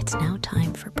 It's now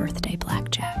time for birthday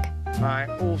blackjack. I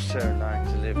also like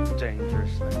to live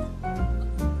dangerously.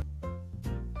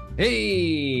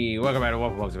 Hey, welcome back to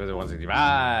Waffle Box episode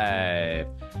 165.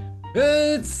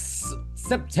 It's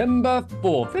September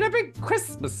 4th. It'll be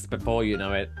Christmas before you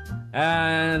know it.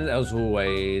 And as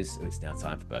always, it's now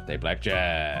time for birthday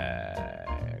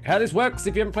blackjack. How this works,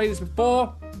 if you haven't played this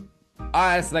before,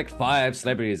 I select 5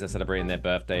 celebrities that are celebrating their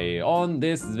birthday on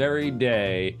this very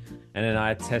day. And then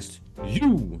I test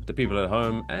you, the people at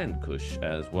home, and Kush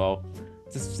as well,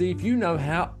 to see if you know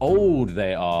how old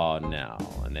they are now.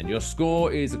 And then your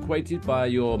score is equated by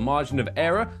your margin of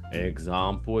error.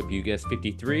 Example, if you guess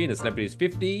 53 and the celebrity is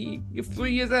 50, you're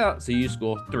 3 years out, so you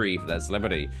score 3 for that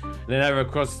celebrity. And then over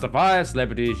across the 5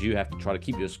 celebrities, you have to try to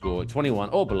keep your score at 21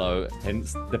 or below,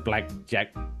 hence the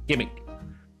blackjack gimmick.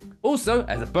 Also,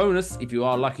 as a bonus, if you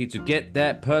are lucky to get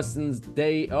that person's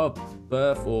day of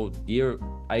birth or year,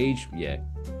 age,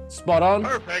 spot on.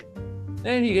 Perfect.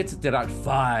 Then you get to deduct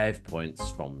 5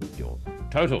 points from your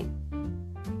total.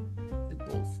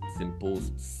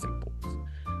 Simples.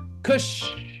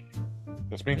 Kush,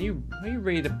 That's me. are you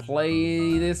ready to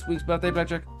play this week's birthday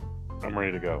blackjack? I'm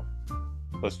ready to go.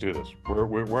 Let's do this.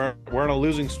 We're on a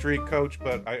losing streak, Coach,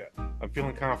 but I'm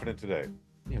feeling confident today.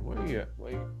 Yeah, where are you?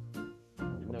 I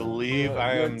believe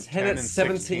I am 10 and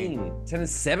 17. 10 and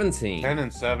 17. 10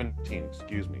 and 17.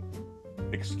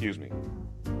 Excuse me.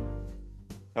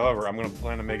 However, I'm going to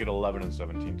plan to make it 11 and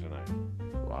 17 tonight.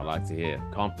 Well, I like to hear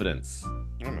confidence.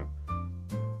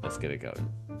 Let's get it going.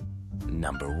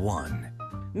 Number 1.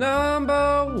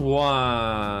 Number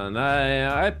 1.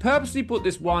 I purposely put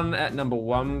this one at number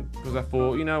 1 because I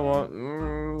thought, you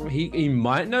know what, he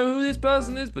might know who this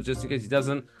person is, but just in case he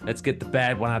doesn't, let's get the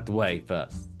bad one out the way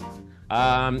first.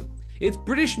 It's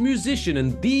British musician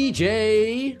and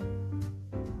DJ,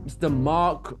 Mr.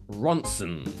 Mark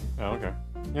Ronson. Oh, okay.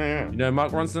 Yeah. You know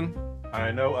Mark Ronson?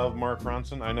 I know of Mark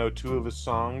Ronson. I know 2 of his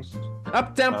songs.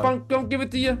 Uptown Funk, don't give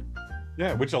it to you.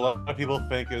 Yeah, which a lot of people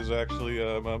think is actually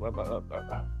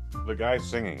the guy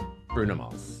singing. Bruno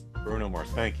Mars. Bruno Mars,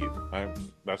 thank you.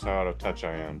 That's how out of touch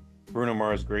I am. Bruno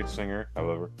Mars, great singer.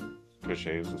 However,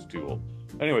 cliches is too old.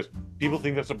 Anyways, people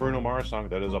think that's a Bruno Mars song.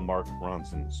 That is a Mark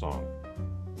Ronson song.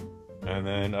 And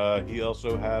then he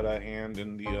also had a hand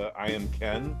in the I Am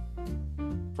Ken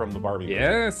from the Barbie movie.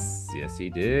 Yes, he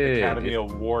did. Academy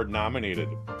Award nominated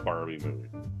Barbie movie.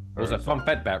 Also, fun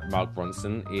fact about Mark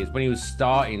Ronson is when he was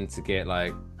starting to get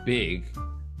big,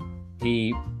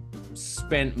 he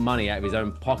spent money out of his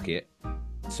own pocket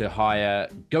to hire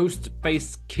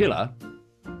Ghostface Killer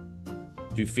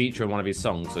to feature in one of his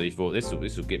songs. So he thought this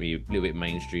will get me a little bit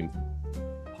mainstream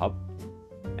pub.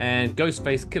 And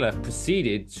Ghostface Killer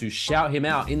proceeded to shout him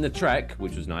out in the track,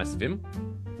 which was nice of him.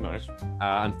 Nice.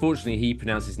 Unfortunately, he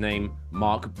pronounced his name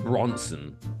Mark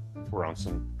Bronson.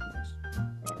 Bronson.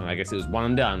 And I guess it was one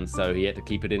and done, so he had to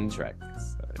keep it in the track.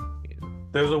 So, yeah.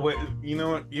 There's a way, you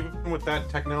know what? Even with that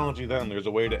technology, there's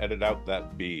a way to edit out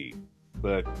that B.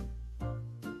 But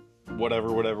whatever.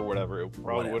 It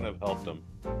probably wouldn't have helped him.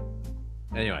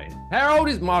 Anyway, how old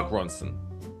is Mark Ronson?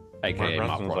 AKA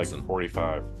Mark Mark Ronson's Ronson. like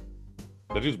 45.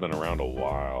 That dude's been around a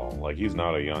while. He's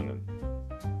not a youngin'.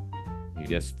 You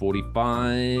guess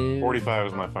 45? 45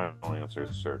 is my final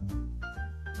answer, sir.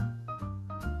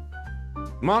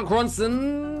 Mark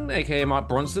Ronson, aka Mark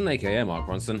Bronson, aka Mark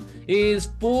Ronson, is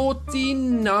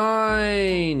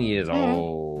 49 years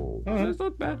old. So it's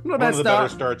not bad. Not a bad One of the start.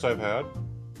 better starts I've had.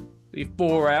 You're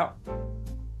 4 out.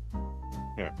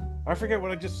 Yeah. I forget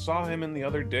what I just saw him in the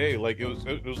other day. It was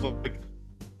like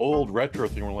old retro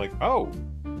thing. We're like, oh,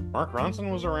 Mark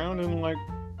Ronson was around in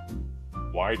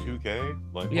Y2K.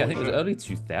 Yeah, I think it was early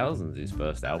 2000s his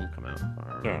first album came out, if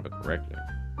I remember correctly.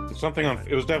 It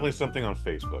was definitely something on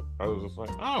Facebook. I was just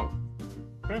like, oh,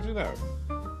 fancy that.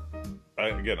 I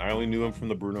only knew him from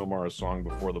the Bruno Mars song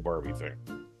before the Barbie thing.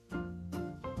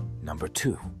 Number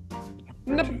 2.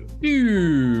 Number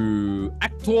 2.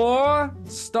 Actor,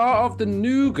 star of The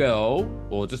New Girl,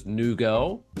 or just New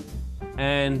Girl,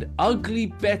 and Ugly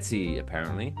Betty,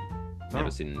 apparently. Never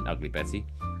seen Ugly Betty.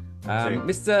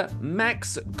 Mr.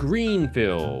 Max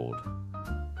Greenfield.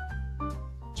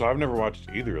 So I've never watched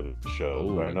either of the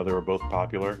shows, but I know they were both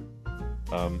popular.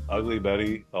 Ugly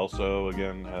Betty also,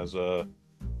 again, has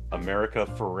America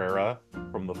Ferrera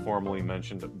from the formerly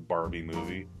mentioned Barbie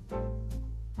movie.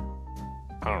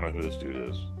 I don't know who this dude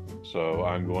is. So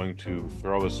I'm going to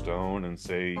throw a stone and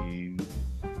say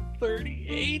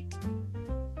 38.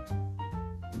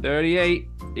 38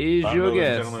 is your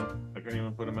guess. Gentlemen. I couldn't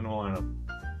even put him in a lineup.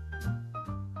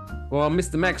 Well,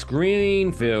 Mr. Max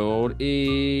Greenfield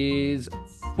is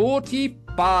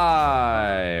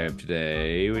 45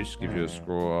 today, which gives you a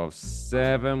score of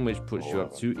 7, which puts you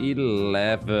up to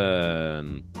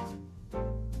 11.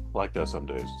 Like that some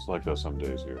days. It's like that some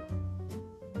days here.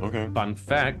 Okay. Fun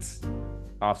fact,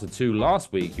 after 2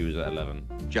 last week, he was at 11.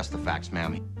 Just the facts,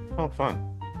 mammy. Oh,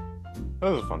 fun. That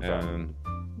was a fun fact.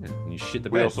 Yeah, you shit the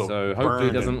bed, so hopefully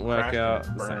it doesn't work out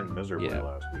the same. Miserably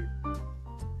last week.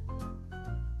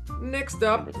 Next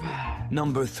up,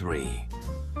 Number 3.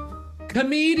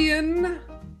 Comedian,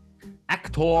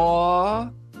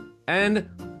 actor, and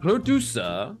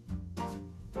producer.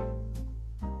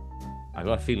 I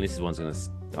got a feeling this one's gonna.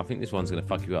 I think this one's gonna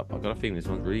fuck you up. I got a feeling this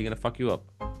one's really gonna fuck you up.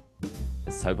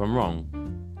 Let's hope I'm wrong.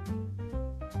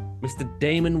 Mr.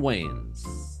 Damon Wayans.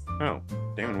 Oh,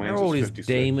 Damon Wayans. How old is is 56.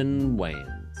 Damon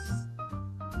Wayans?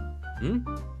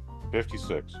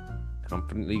 56.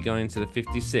 Confidently going to the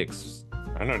 56.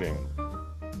 I know Damon.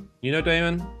 You know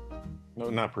Damon? No,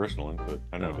 not personally, but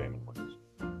I know Damon Wayans.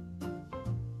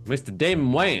 Mr.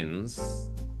 Damon Wayans.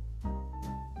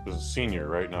 This is senior,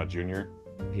 right? Not junior?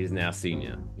 He's now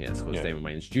senior. Yes, because Damon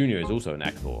Wayans Jr. is also an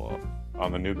actor.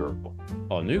 On the New Girl.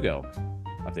 Oh, New Girl,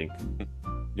 I think.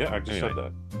 Yeah, I just said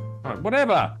that. All right,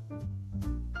 whatever.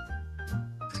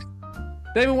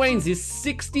 Damon Wayans is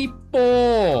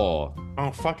 64.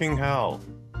 Oh, fucking hell.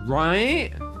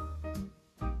 Right?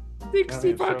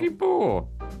 60 fucking 4.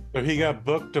 So he got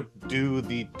booked to do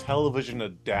the television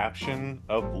adaptation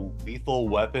of Lethal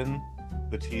Weapon,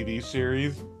 the TV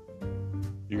series.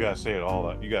 You gotta say it all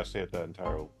that. You gotta say it that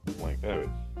entire length. Anyway,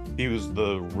 he was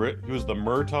the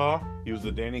Murtaugh. He was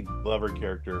the Danny Glover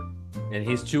character. And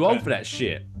he's too old for that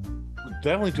shit.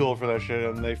 Definitely too old for that shit.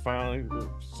 And they finally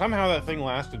somehow that thing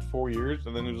lasted 4 years,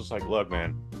 and then it was just like, look,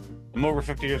 man, I'm over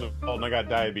 50 years old and I got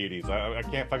diabetes. I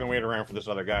can't fucking wait around for this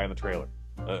other guy in the trailer.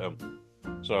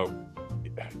 So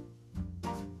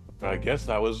I guess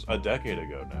that was a decade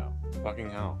ago now. Fucking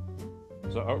hell.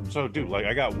 So dude, like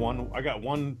I got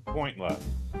 1 point left.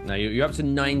 No, you're up to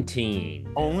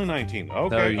 19. Only 19.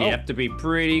 Okay. So you have to be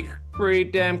pretty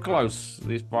damn close.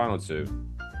 These final 2.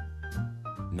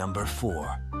 Number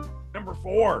 4. Number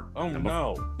 4. Oh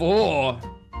no. 4.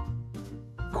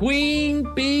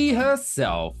 Queen Bee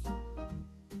herself,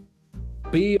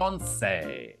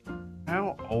 Beyonce.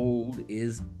 How old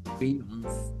is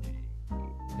Beyonce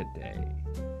today?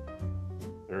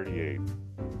 38.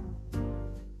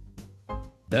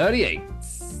 38.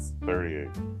 38.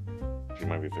 She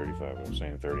might be 35. I'm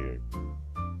saying 38.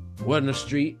 Word on the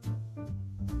street.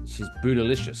 She's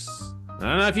bootylicious. I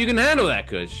don't know if you can handle that,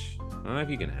 Kush. I don't know if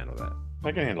you can handle that.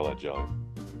 I can handle that jelly.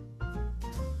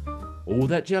 All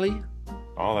that jelly?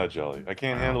 All that jelly. I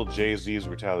can't handle Jay-Z's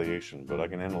retaliation, but I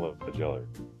can handle the jelly.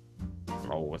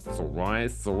 Oh, it's alright.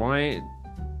 It's alright.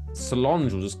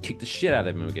 Solange will just kick the shit out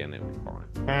of him again. It'll be fine.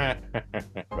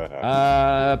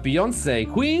 Beyonce.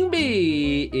 Queen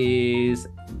Bee is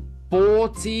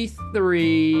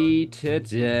 43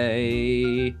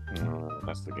 today.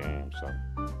 That's the game, son.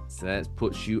 So that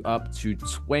puts you up to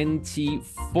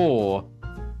 24.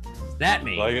 That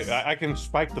means like, I can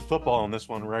spike the football on this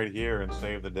one right here and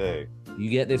save the day. You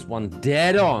get this one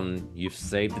dead on, you've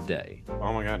saved the day.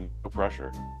 Oh my god, no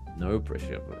pressure. No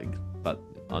pressure, but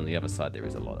on the other side there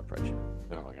is a lot of pressure.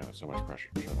 Oh my god, so much pressure.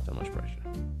 So much pressure.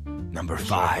 Number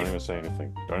 5. Don't even say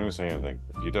anything. Don't even say anything.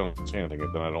 If you don't say anything,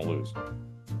 then I don't lose.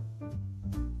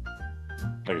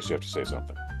 I guess you have to say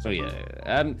something. So yeah.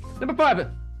 Number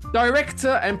 5,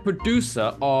 director and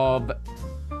producer of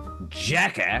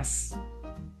Jackass,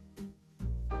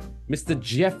 Mr.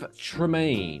 Jeff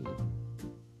Tremaine.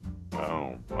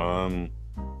 Oh,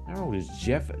 how old is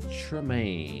Jeff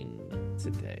Tremaine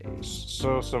today?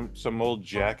 So some old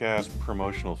Jackass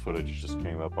promotional footage just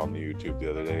came up on the YouTube the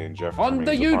other day, and Jeff on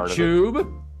the Tremaine's a part of it.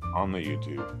 YouTube. On the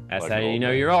YouTube. That's like how you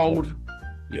know you're old.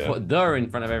 You Yeah. put the in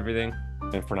front of everything.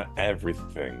 In front of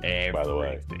everything. By the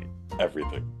way,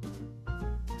 everything.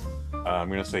 I'm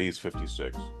gonna say he's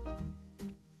 56.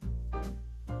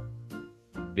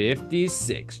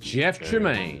 56. Jeff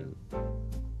Tremaine.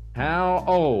 How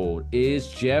old is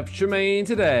Jeff Tremaine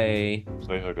today?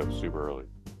 Say hook up super early,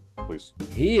 please.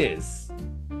 He is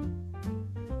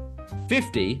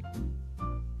 50.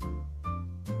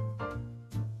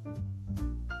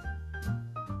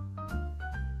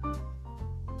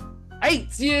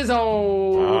 Eight years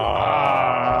old.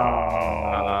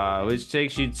 Which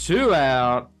takes you 2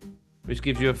 out, which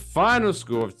gives you a final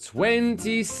score of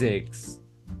 26.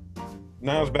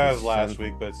 Not as bad as last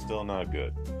week, but still not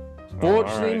good.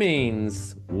 Fortunately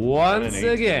means, once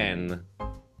again,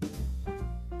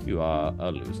 you are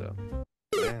a loser.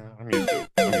 Yeah, I'm used to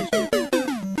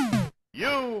it.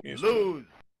 You lose.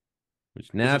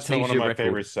 Which now this is still takes one of your my record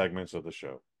favorite segments of the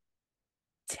show.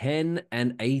 10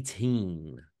 and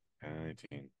 18. 10 and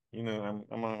 18. You know,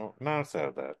 I'm not sad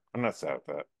at that. I'm not sad at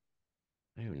that.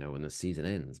 I don't know when the season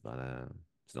ends, but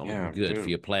it's not Yeah, looking good dude. for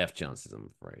your playoff chances, I'm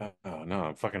afraid. Oh no,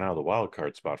 I'm fucking out of the wild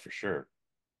card spot for sure.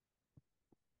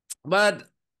 But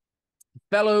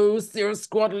fellow Zero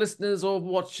Squad listeners or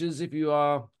watchers, if you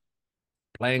are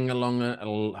playing along at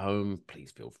home,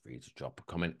 please feel free to drop a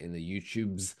comment in the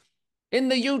YouTubes.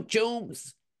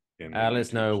 Let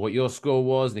us know what your score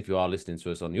was, and if you are listening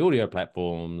to us on the audio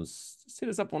platforms, just hit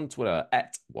us up on Twitter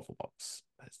at Waffle Box.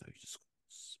 Let us know your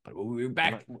scores. But we'll be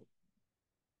back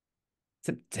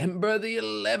September the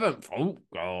 11th. Oh,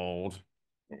 God.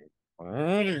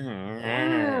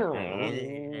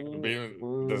 Be a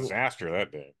disaster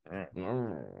that day.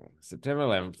 September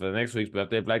 11th for next week's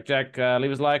birthday, Blackjack.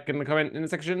 Leave us a like in the comment in the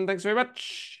section. Thanks very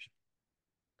much.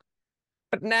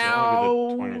 But now,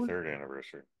 the 23rd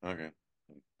anniversary. Okay.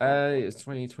 It's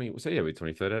 2020. So yeah, we're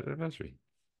 23rd anniversary.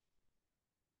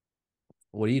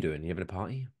 What are you doing? You having a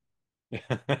party?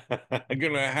 I'm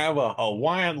gonna have a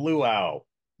Hawaiian luau.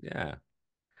 Yeah.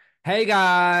 Hey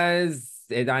guys,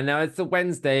 I know it's a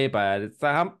Wednesday, but it's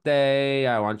a hump day.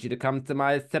 I want you to come to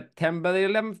my September the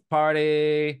 11th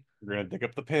party. We're gonna dig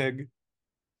up the pig.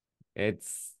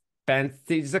 It's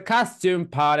fancy. It's a costume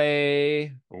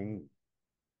party. Ooh.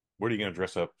 What are you gonna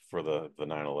dress up for the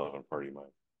 9/11 party, Mike?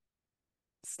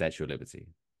 Statue of Liberty.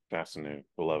 Fascinating.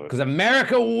 We'll love it. Because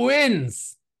America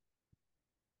wins.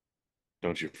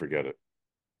 Don't you forget it.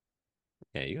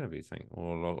 Yeah, you're gonna be saying,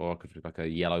 or I could be like a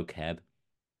yellow cab.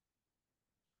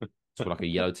 It's like a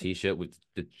yellow T-shirt with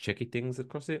the checky things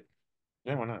across it.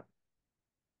 Yeah, why not?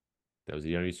 Those are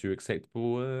the only two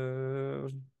acceptable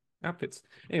outfits.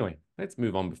 Anyway, let's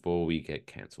move on before we get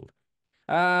cancelled.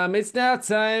 It's now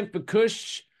time for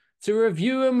Kush to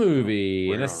review a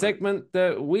movie in a segment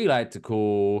that we like to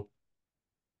call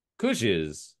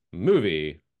Kush's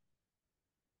Movie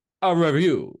a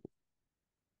Review.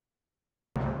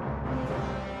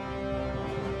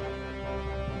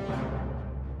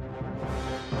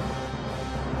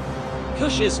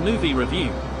 Kush's Movie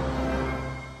Review.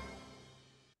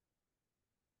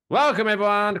 Welcome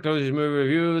everyone to Kush's Movie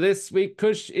Review. This week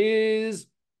Kush is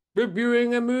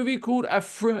reviewing a movie called AID.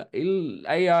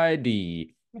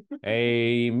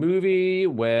 A movie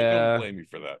where... I don't blame you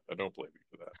for that. I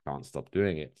can't stop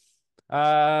doing it.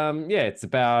 Yeah, it's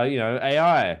about,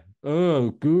 AI.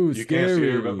 Oh, good, you scary. Can't see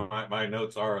her, but my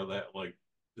notes are that, like,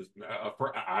 just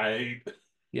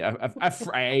Yeah,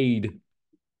 afraid.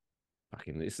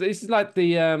 Fucking this is like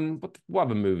the what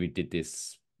other movie did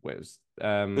this? Where it was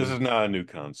this is not a new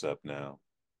concept now.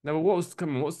 No, but what's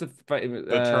the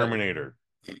Terminator.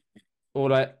 Or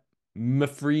like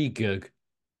Mafreega.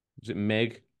 Was it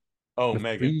Meg? Oh,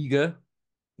 Megan.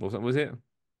 What was it?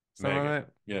 Something like that?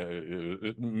 Yeah.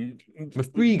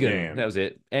 Mafreegan. That was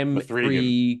it.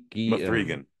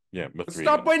 Mafreegan. Yeah, Mafreegan.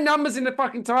 Stop putting numbers in the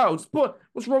fucking title.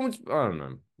 What's wrong with... I don't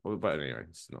know. But anyway,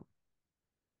 it's not.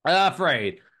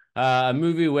 Afraid. A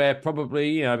movie where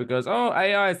probably, because,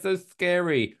 AI is so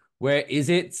scary. Where is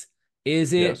it?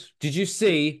 Is it? Yes. Did you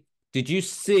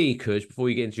see, Kush, before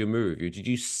you get into your movie review, did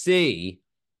you see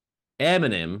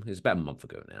Eminem? It's about a month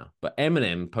ago now, but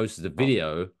Eminem posted a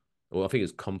video, or I think it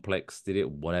was Complex did it,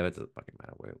 whatever, it doesn't fucking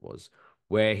matter where it was,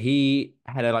 where he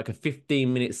had a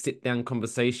 15-minute sit-down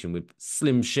conversation with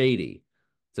Slim Shady.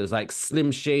 So it's like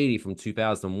Slim Shady from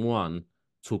 2001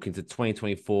 talking to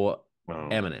 2024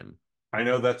 Eminem. I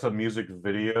know that's a music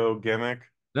video gimmick.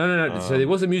 No. So there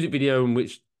was a music video in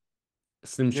which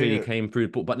Slim Shady came through,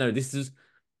 but no, this is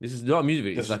not a music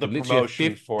video. This it's like literally a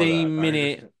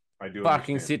 15-minute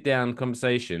fucking sit-down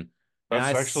conversation. And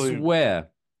I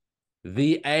swear,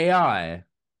 the AI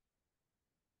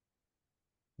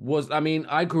was. I mean,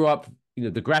 I grew up.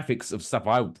 The graphics of stuff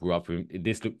I grew up with.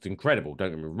 This looked incredible. Don't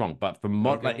get me wrong, but from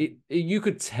you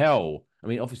could tell. I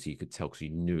mean, obviously you could tell because you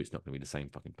knew it's not going to be the same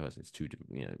fucking person. It's two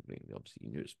different. Obviously you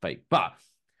knew it's fake, but.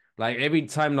 Like every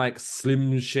time,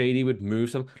 Slim Shady would move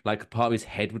something, part of his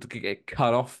head would get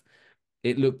cut off.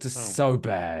 It looked so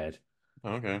bad.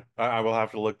 Okay, I will have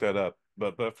to look that up.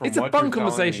 But from it's a fun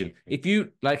conversation. If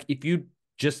you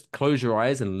just close your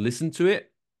eyes and listen to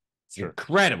it, it's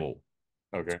incredible.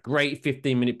 Okay, it's a great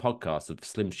 15-minute podcast of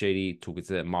Slim Shady talking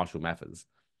to Marshall Mathers.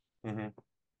 Mm-hmm.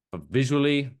 But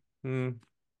visually, I'm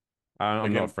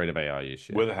not afraid of AI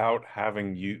shit. Without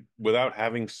having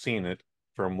seen it.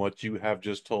 From what you have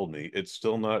just told me, it's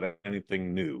still not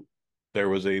anything new. There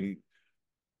was a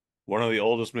One of the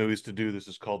oldest movies to do this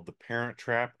is called The Parent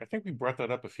Trap. I think we brought that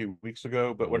up a few weeks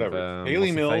ago, but With whatever. It's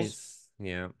Haley what's her Mills. face?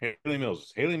 Yeah. Haley Mills.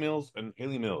 It's Haley Mills and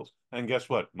Haley Mills. And guess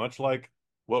what? Much like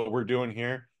what we're doing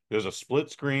here, there's a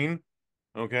split screen,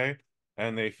 okay?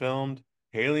 And they filmed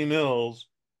Haley Mills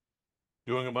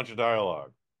doing a bunch of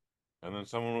dialogue. And then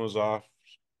someone was off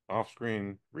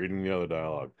screen reading the other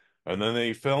dialogue. And then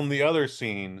they filmed the other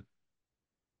scene.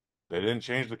 They didn't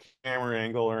change the camera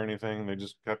angle or anything. They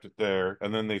just kept it there.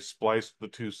 And then they spliced the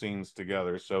two scenes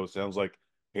together. So it sounds like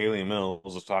Haley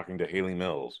Mills is talking to Haley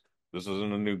Mills. This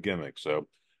isn't a new gimmick. So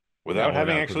without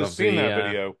having actually seen that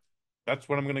video, that's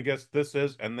what I'm going to guess this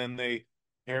is. And then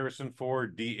Harrison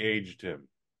Ford de-aged him.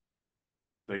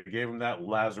 They gave him that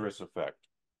Lazarus effect.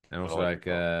 And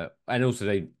also and also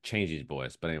they changed his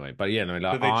voice. But anyway, but yeah, no,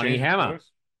 like Did they Arnie change his Hammer.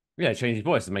 voice? Yeah, changed his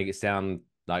voice to make it sound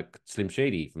like Slim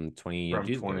Shady from 20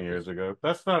 years ago.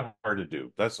 That's not hard to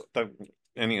do.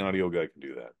 Any audio guy can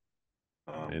do that.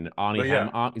 And Arnie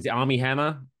Hammer, is it Army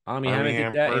Hammer? Army Hammer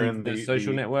did that in the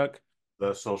Social Network.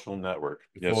 The Social Network.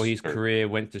 Before his career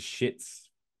went to shits.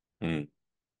 He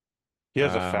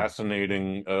has a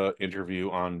fascinating interview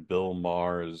on Bill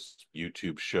Maher's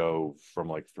YouTube show from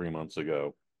like 3 months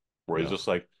ago, where he's just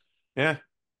like, "Yeah,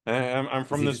 I'm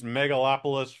from this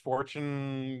megalopolis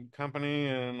fortune company,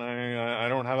 and I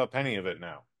don't have a penny of it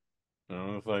now." You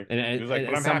know, it's like, and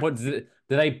at some point, do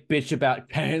they bitch about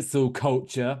cancel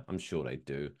culture? I'm sure they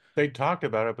do. They talked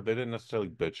about it, but they didn't necessarily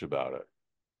bitch about it.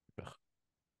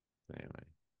 Anyway,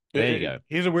 there you go.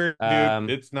 He's a weird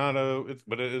dude.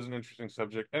 But it is an interesting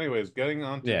subject. Anyways, getting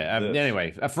on to this.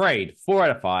 Anyway, Afraid, 4 out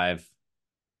of 5.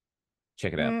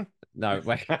 Check it out. No,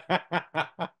 wait. I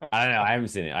don't know. I haven't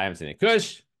seen it.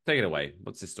 Kush, take it away.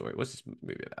 What's this story? What's this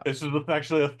movie about? This is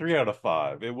actually a 3 out of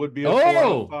 5. It would be a 4 out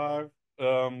of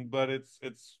 5. But it's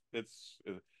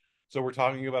so we're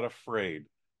talking about Afraid.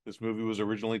 This movie was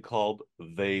originally called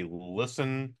They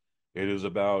Listen. It is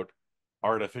about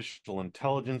artificial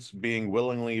intelligence being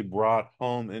willingly brought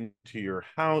home into your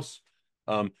house.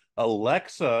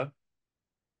 Alexa,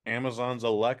 Amazon's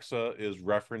Alexa is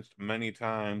referenced many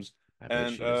times.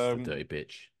 And the dirty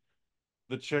bitch.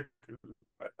 The chick,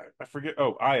 I forget.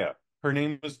 Oh, Aya. Her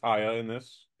name is Aya in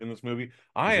this movie.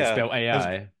 Aya. Is it spelled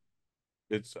AI?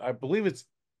 I believe it's,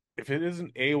 if it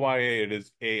isn't AYA, it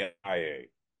is AIA,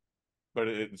 but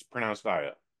it's pronounced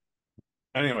Aya.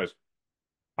 Anyways,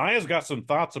 Aya's got some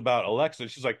thoughts about Alexa.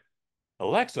 She's like,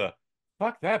 "Alexa,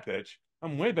 fuck that bitch.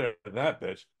 I'm way better than that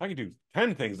bitch. I can do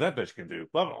 10 things that bitch can do."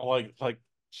 Like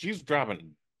she's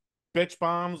dropping bitch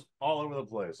bombs all over the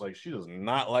place. Like, she does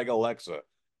not like Alexa.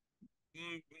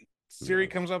 Siri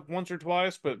comes up once or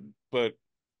twice, but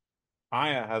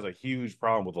Aya has a huge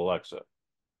problem with Alexa.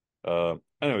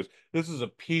 Anyways, this is a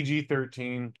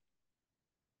PG-13.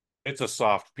 It's a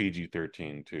soft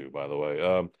PG-13 too, by the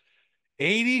way.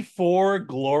 84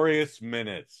 glorious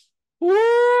minutes.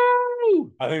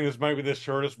 Woo! I think this might be the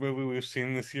shortest movie we've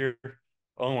seen this year.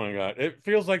 Oh my God. It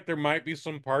feels like there might be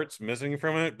some parts missing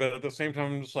from it, but at the same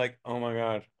time, I'm just like, oh my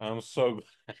God, I'm so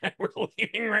glad we're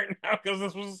leaving right now,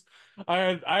 because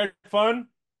I had fun,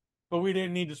 but we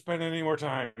didn't need to spend any more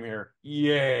time here.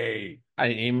 Yay. I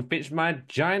didn't even finish my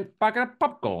giant bucket of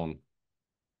popcorn.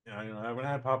 Yeah, I haven't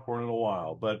had popcorn in a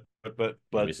while, but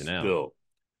still.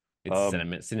 It's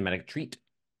a cinematic treat.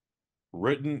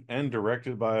 Written and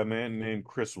directed by a man named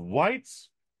Chris Weitz.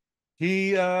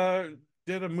 He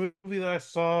did a movie that I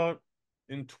saw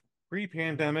in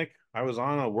pre-pandemic. I was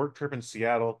on a work trip in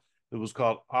Seattle. It was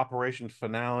called Operation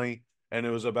Finale, and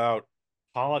it was about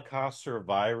Holocaust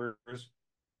survivors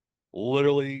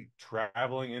literally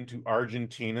traveling into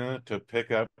Argentina to pick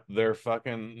up their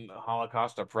fucking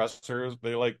Holocaust oppressors.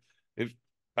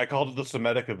 I called it the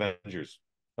Semitic Avengers.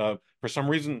 For some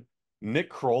reason, Nick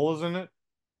Kroll is in it.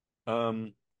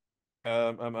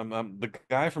 The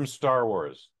guy from Star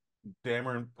Wars,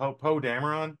 Poe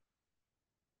Dameron.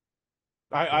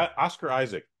 Oscar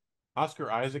Isaac.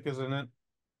 Oscar Isaac is in it.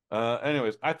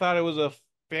 Anyways, I thought it was a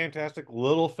fantastic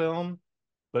little film,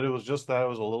 but it was just that it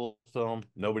was a little film.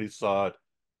 Nobody saw it.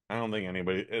 I don't think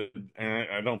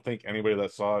anybody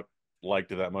that saw it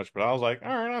liked it that much. But I was like,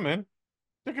 all right, I'm in.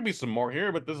 There could be some more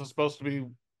here, but this is supposed to be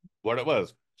what it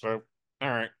was. So, all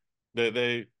right,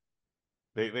 they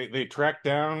tracked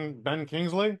down Ben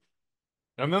Kingsley,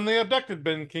 and then they abducted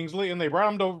Ben Kingsley, and they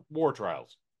brought him to war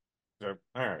trials. So,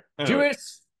 all right, anyway.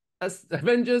 Jewish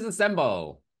Avengers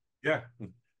Assemble. Yeah,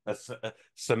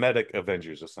 Semitic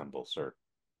Avengers Assemble, sir.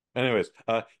 Anyways,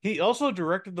 he also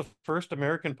directed the first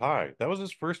American Pie. That was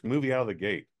his first movie out of the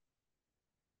gate.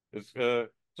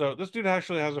 So this dude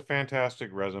actually has a fantastic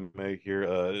resume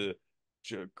here.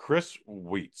 Chris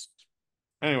Weitz.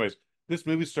 Anyways, this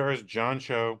movie stars John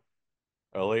Cho,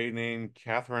 a lady named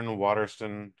Catherine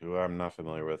Waterston, who I'm not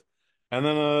familiar with, and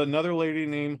then another lady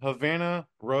named Havana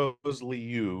Rose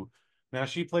Liu. Now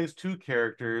she plays two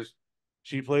characters.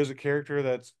 She plays a character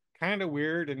that's kind of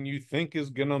weird and you think is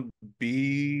gonna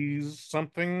be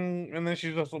something, and then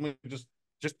she's also just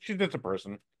she's just a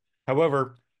person.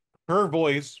 However, her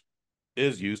voice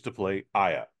is used to play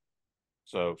Aya.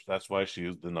 So that's why she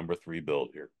is the number 3 build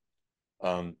here.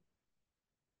 Um,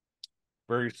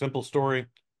 very simple story.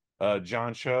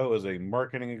 John Cho is a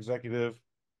marketing executive,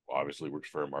 obviously works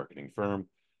for a marketing firm.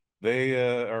 They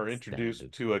are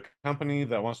introduced to a company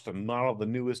that wants to model the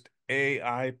newest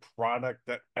AI product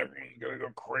that everyone's gonna go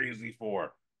crazy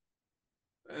for.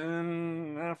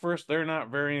 And at first, they're not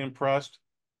very impressed,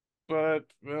 but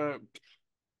the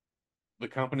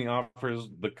company offers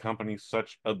the company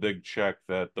such a big check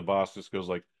that the boss just goes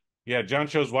like, "Yeah, John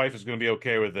Cho's wife is going to be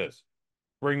okay with this.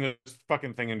 Bring this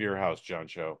fucking thing into your house, John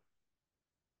Cho."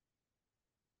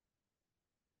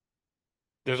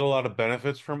 There's a lot of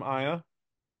benefits from Aya.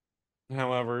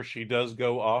 However, she does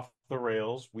go off the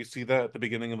rails. We see that at the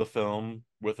beginning of the film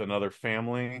with another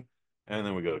family, and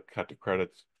then we go cut to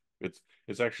credits.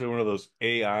 It's actually one of those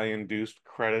AI induced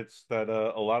credits that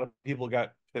a lot of people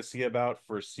got pissy about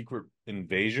for Secret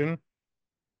Invasion,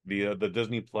 the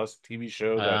Disney Plus TV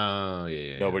show that Oh,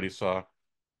 yeah. nobody saw.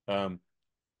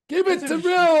 Give it to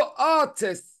real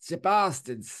artists, you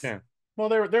bastards. Yeah. Well,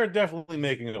 they're definitely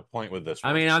making a point with this I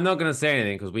one. mean, I'm not going to say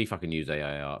anything because we fucking use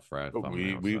AI art for our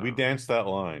We danced that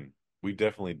line. We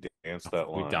definitely danced that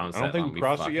line. danced I don't that think line. we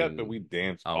crossed it yet, but we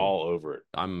danced all over it.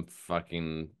 I'm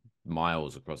fucking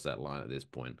miles across that line at this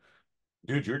point.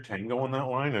 Dude, you're tango on that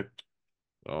line.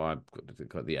 Oh, I've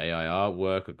got the AI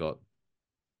artwork. I've got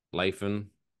Lathan.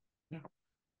 Yeah.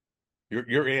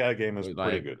 Your AI game is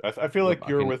pretty good. I feel like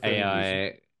you're within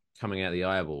AI coming out the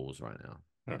eyeballs right now.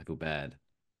 Yeah. I feel bad.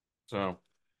 So,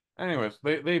 anyways,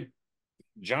 they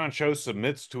John Cho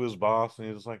submits to his boss,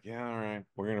 and he's like, "Yeah, all right,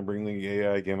 we're gonna bring the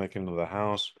AI gimmick into the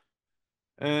house,"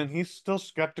 and he's still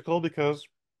skeptical because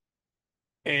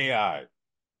AI.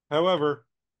 However,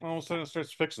 all of a sudden it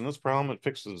starts fixing this problem, it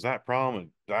fixes that problem,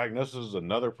 and diagnoses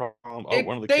another problem. Oh,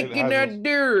 one of the kids has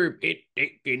this. It's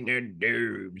taking the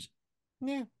derbs.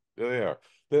 Yeah, there they are.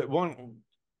 That one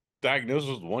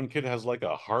diagnosis, one kid has like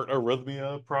a heart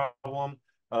arrhythmia problem.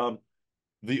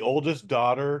 The oldest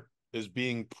daughter is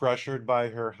being pressured by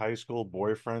her high school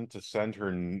boyfriend to send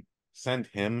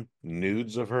him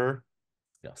nudes of her,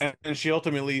 and she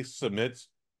ultimately submits.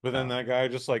 But then that guy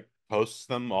just like posts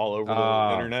them all over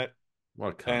the internet.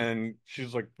 What and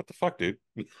she's like, "What the fuck, dude?"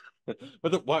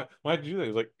 But why did you do that?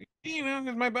 He's like,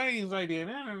 it's my buddy's idea.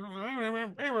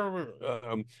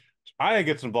 Aya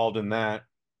gets involved in that,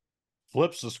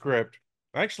 flips the script,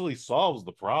 actually solves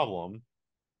the problem.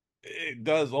 It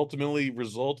does ultimately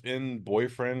result in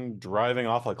boyfriend driving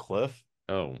off a cliff.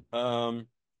 Oh.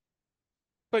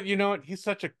 But you know what? He's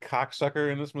such a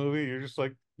cocksucker in this movie. You're just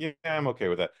like, yeah, I'm okay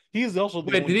with that. He's also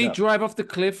the Wait, only did he death. drive off the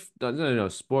cliff? No,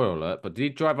 spoiler alert, but did he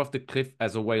drive off the cliff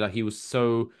as a way like he was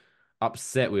so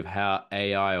upset with how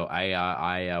AI or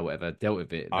AI, whatever, dealt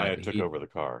with it? Aya took over the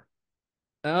car.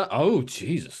 Oh,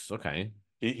 Jesus. Okay.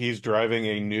 He's driving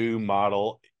a new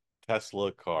model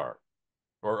Tesla car.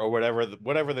 Or whatever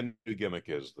the new gimmick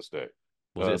is this day.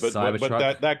 Was it a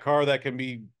but that car that can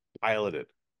be piloted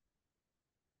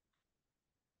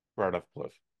right off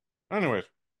cliff. Anyways,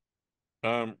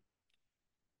 the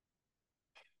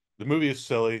movie is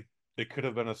silly. It could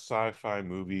have been a sci-fi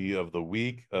movie of the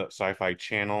week, sci-fi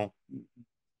channel.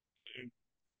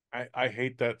 I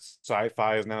hate that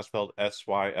sci-fi is now spelled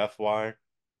SYFY.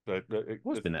 But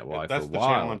it's been that way that's for a the while.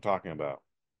 channel I'm talking about.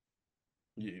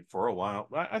 For a while,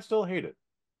 I still hate it.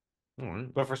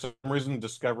 Right. But for some reason,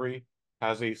 Discovery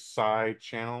has a sci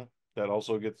channel that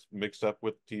also gets mixed up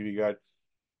with TV Guide.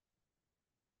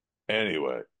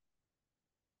 Anyway,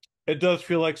 it does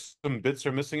feel like some bits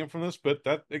are missing from this, but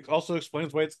that also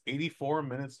explains why it's 84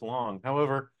 minutes long.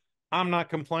 However, I'm not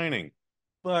complaining.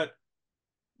 But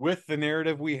with the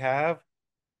narrative we have,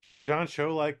 John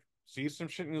Cho like sees some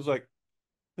shit and he's like,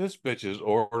 this bitch is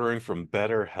ordering from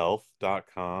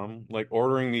betterhealth.com, like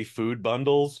ordering me food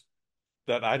bundles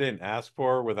that I didn't ask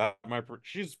for without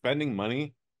she's spending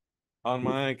money on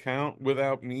my account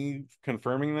without me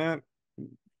confirming that.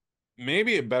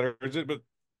 Maybe it betters it, but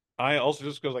I also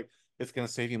just goes like, it's gonna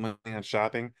save you money on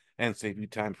shopping and save you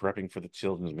time prepping for the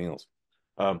children's meals.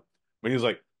 But he's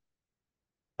like,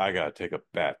 I gotta take a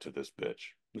bat to this bitch.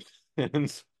 And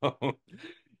so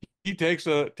he takes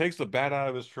the bat out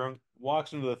of his trunk,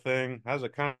 walks into the thing, has a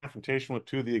confrontation with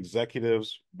two of the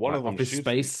executives. One of them Office shoots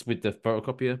Space with the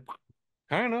photocopier.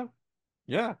 Kind of.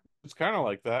 Yeah, it's kind of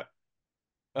like that.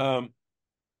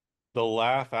 the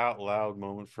laugh out loud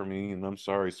moment for me, and I'm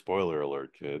sorry, spoiler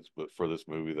alert, kids, but for this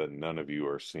movie that none of you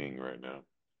are seeing right now.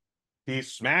 He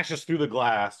smashes through the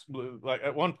glass. Like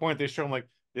at one point, they show him like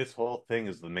this whole thing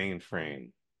is the mainframe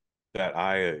that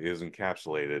Aya is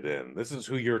encapsulated in. This is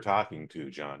who you're talking to,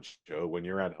 John Cho, when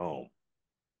you're at home.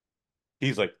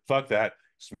 He's like, fuck that.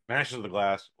 Smashes the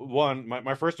glass.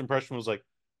 My first impression was like,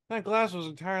 that glass was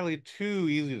entirely too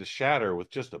easy to shatter with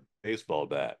just a baseball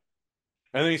bat.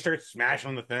 And then he starts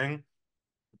smashing the thing.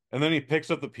 And then he picks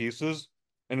up the pieces,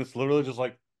 and it's literally just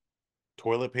like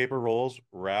toilet paper rolls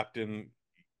wrapped in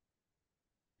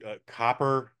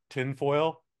copper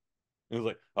tinfoil. And he's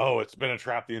like, oh, it's been a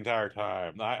trap the entire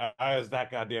time. I was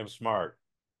that goddamn smart.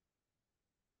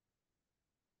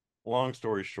 Long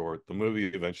story short, the movie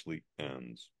eventually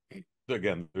ends.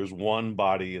 Again, there's one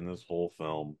body in this whole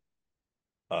film.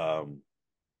 Um,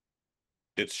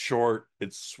 it's short,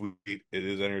 it's sweet, it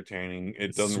is entertaining.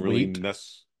 It doesn't really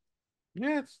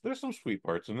yeah, there's some sweet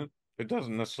parts in it. It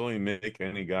doesn't necessarily make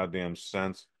any goddamn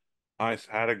sense. I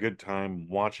had a good time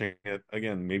watching it.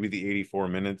 Again, maybe the 84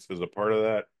 minutes is a part of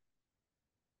that.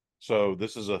 So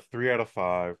this is a 3 out of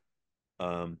 5.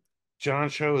 Um, John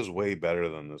Cho is way better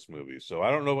than this movie. So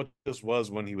I don't know what this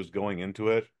was when he was going into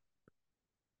it.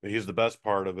 He's the best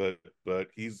part of it, but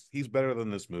he's better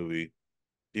than this movie.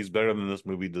 He's better than this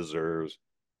movie deserves.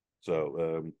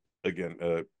 So again,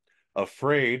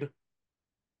 Afraid,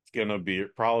 it's gonna be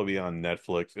probably on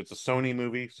Netflix. It's a Sony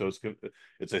movie, so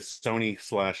it's a Sony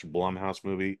slash Blumhouse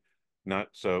movie. Not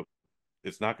so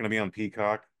it's not gonna be on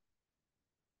Peacock.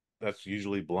 That's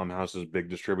usually Blumhouse's big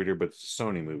distributor, but it's a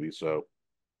Sony movie, so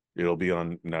it'll be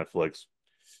on Netflix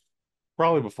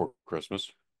probably before Christmas.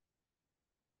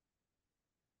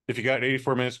 If you got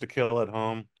 84 minutes to kill at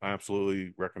home, I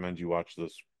absolutely recommend you watch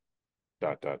this.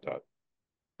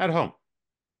 At home.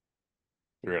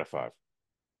 3 out of 5.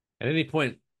 At any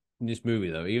point in this movie,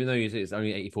 though, even though you say it's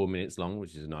only 84 minutes long,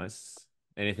 which is nice,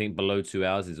 anything below 2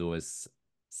 hours is always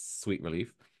sweet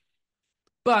relief.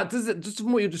 But does it, just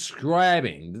from what you're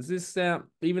describing, does this sound,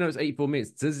 even though it's 84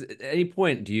 minutes, does at any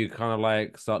point do you kind of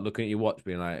like start looking at your watch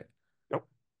being like, nope.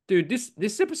 Dude,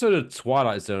 this episode of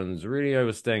Twilight Zone is really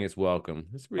overstaying its welcome.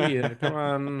 It's really, come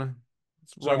on.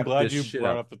 So I'm glad you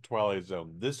brought up the Twilight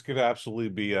Zone. This could absolutely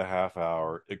be a half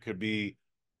hour. It could be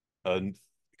from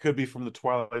the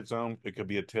Twilight Zone. It could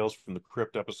be a Tales from the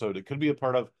Crypt episode. It could be a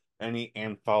part of any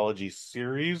anthology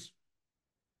series.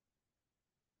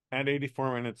 And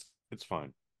 84 minutes, it's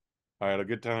fine. I had a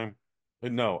good time.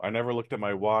 And no, I never looked at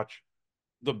my watch.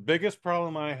 The biggest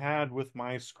problem I had with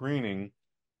my screening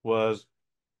was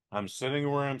I'm sitting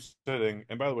where I'm sitting.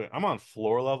 And by the way, I'm on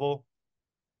floor level.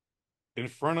 In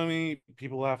front of me,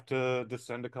 people have to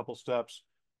descend a couple steps.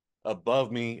 Above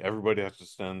me, everybody has to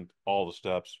descend all the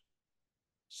steps.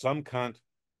 Some cunt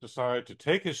decided to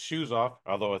take his shoes off,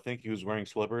 although I think he was wearing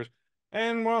slippers.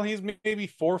 And while he's maybe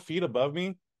 4 feet above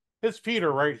me, his feet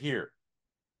are right here.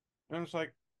 And I'm just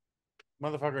like,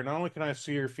 motherfucker, not only can I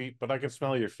see your feet, but I can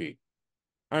smell your feet.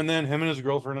 And then him and his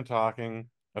girlfriend are talking.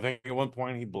 I think at one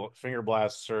point he finger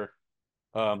blasts her.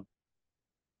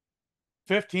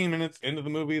 15 minutes into the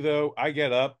movie, though, I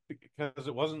get up because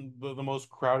it wasn't the most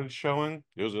crowded showing.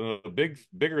 It was in a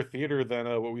bigger theater than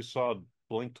what we saw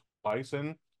Blink twice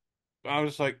in. I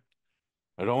was like,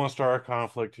 I don't want to start a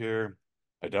conflict here.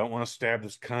 I don't want to stab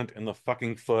this cunt in the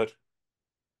fucking foot.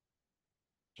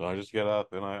 So I just get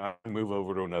up and I move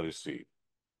over to another seat.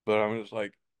 But I'm just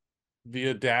like, the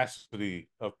audacity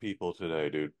of people today,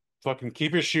 dude. Fucking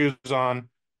keep your shoes on.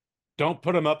 Don't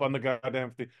put them up on the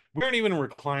goddamn thing. We aren't even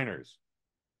recliners.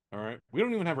 All right. We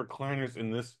don't even have recliners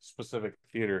in this specific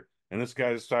theater. And this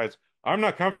guy decides, I'm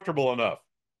not comfortable enough.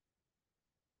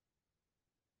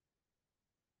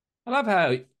 I love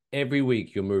how every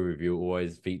week your movie review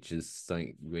always features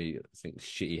something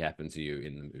shitty happened to you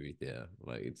in the movie theater.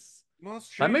 Like it's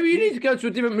like maybe you need to go to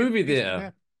a different movie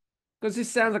theater. Because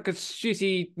this sounds like a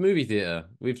shitty movie theater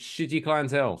with shitty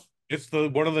clientele. It's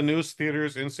one of the newest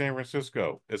theaters in San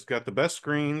Francisco. It's got the best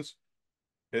screens.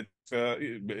 It's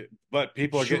but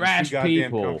people are getting too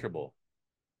goddamn comfortable.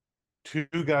 Too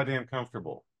goddamn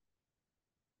comfortable.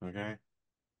 Okay.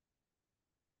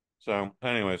 So,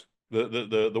 anyways,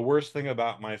 the worst thing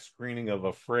about my screening of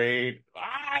Afraid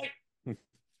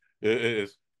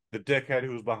is the dickhead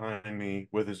who was behind me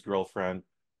with his girlfriend,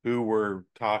 who were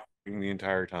talking the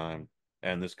entire time,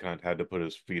 and this cunt had to put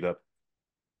his feet up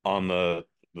on the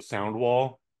sound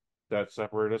wall that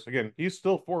separated us. Again, he's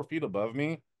still 4 feet above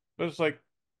me, but it's like,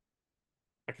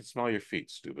 I can smell your feet,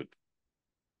 stupid.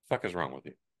 Fuck is wrong with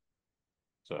you?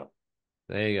 So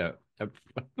there you go.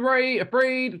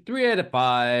 Afraid, 3 out of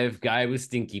 5. Guy with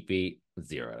stinky feet,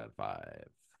 0 out of 5.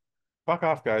 Fuck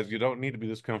off, guys. You don't need to be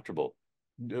this comfortable.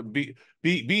 Be,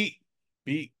 be, be,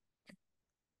 be.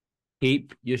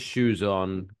 Keep your shoes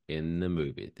on in the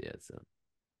movie theater.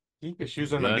 Keep your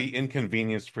shoes on and be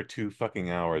inconvenienced for 2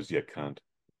 fucking hours, you cunt.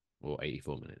 Or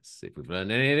 84 minutes. If we've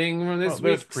learned anything from this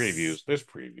there's previews. There's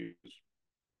previews.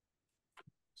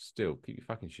 Still, keep your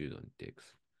fucking shoes on,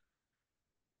 dicks.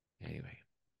 Anyway.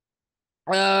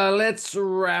 Let's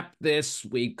wrap this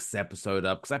week's episode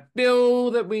up because I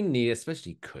feel that we need,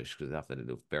 especially Kush, because after the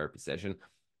little therapy session,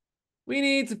 we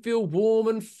need to feel warm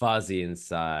and fuzzy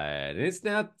inside. And it's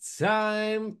now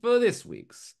time for this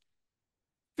week's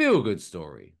feel-good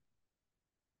story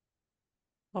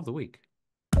of the week.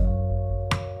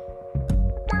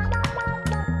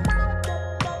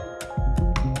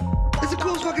 It's the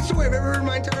coolest fucking story I've ever heard in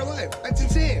my entire life. That's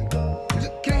insane.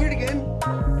 Can I hear it again?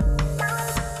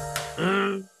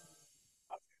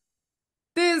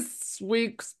 This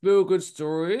week's feel-good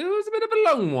story was a bit of a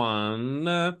long one.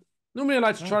 Normally I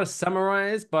like to try to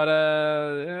summarize, but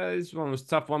this one was a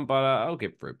tough one, but I'll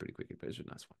get through it pretty quickly, but it's a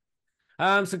nice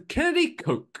one. So Kennedy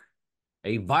Coke,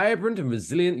 a vibrant and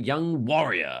resilient young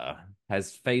warrior,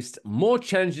 has faced more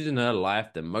challenges in her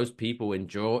life than most people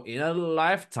endure in a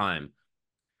lifetime.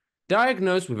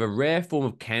 Diagnosed with a rare form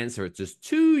of cancer at just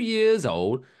 2 years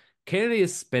old, Kennedy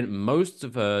has spent most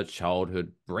of her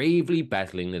childhood bravely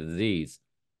battling the disease.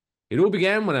 It all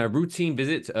began when a routine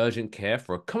visit to urgent care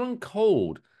for a common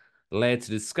cold led to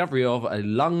the discovery of a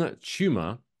lung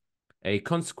tumor, a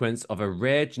consequence of a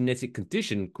rare genetic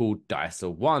condition called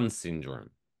Dicer-1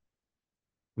 syndrome.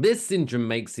 This syndrome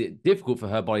makes it difficult for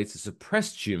her body to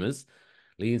suppress tumors,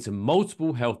 leading to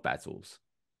multiple health battles.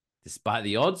 Despite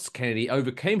the odds, Kennedy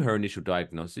overcame her initial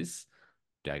diagnosis,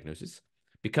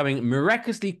 becoming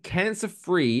miraculously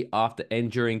cancer-free after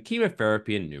enduring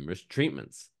chemotherapy and numerous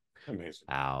treatments. Amazing.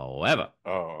 However,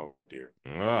 oh dear,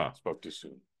 spoke too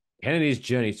soon. Kennedy's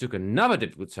journey took another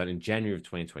difficult turn in January of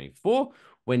 2024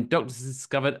 when doctors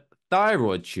discovered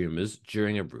thyroid tumors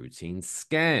during a routine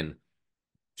scan.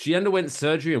 She underwent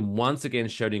surgery and once again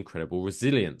showed incredible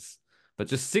resilience. But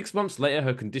just 6 months later,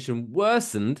 her condition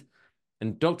worsened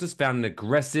and doctors found an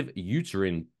aggressive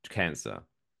uterine cancer.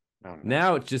 Oh, no.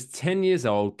 Now, at just 10 years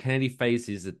old, Kennedy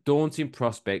faces the daunting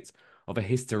prospect of a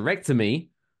hysterectomy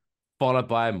followed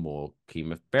by more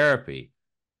chemotherapy.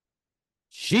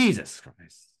 Jesus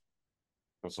Christ.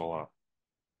 That's a lot.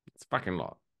 It's a fucking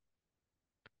lot.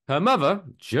 Her mother,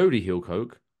 Jody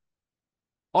Hillcoke,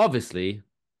 obviously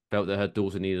felt that her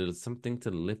daughter needed something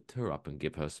to lift her up and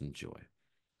give her some joy.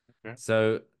 Okay.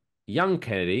 So, young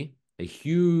Kennedy, a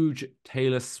huge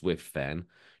Taylor Swift fan,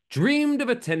 dreamed of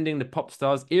attending the pop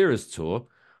star's Eras tour,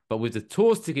 but with the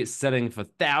tour's tickets selling for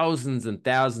thousands and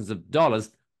thousands of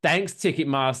dollars, thanks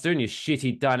Ticketmaster and your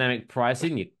shitty dynamic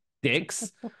pricing, you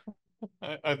dicks.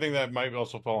 I think that might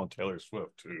also fall on Taylor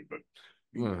Swift too, but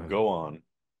go on.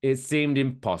 It seemed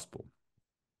impossible.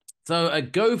 So a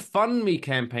GoFundMe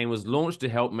campaign was launched to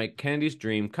help make Kennedy's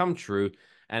dream come true,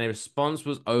 and the response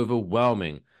was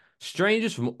overwhelming.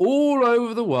 Strangers from all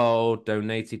over the world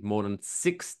donated more than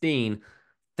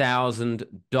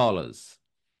 $16,000.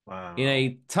 Wow. In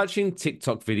a touching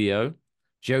TikTok video,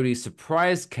 Jody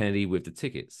surprised Kennedy with the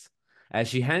tickets. As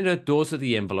she handed her daughter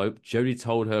the envelope, Jody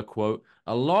told her, quote,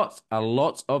 a lot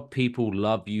of people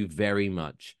love you very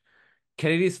much.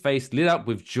 Kennedy's face lit up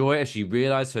with joy as she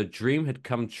realized her dream had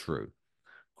come true.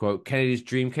 Quote, Kennedy's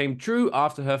dream came true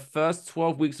after her first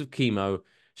 12 weeks of chemo.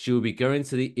 She will be going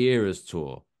to the Eras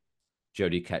tour.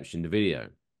 Jody captioned the video.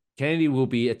 Kennedy will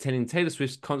be attending Taylor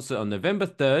Swift's concert on November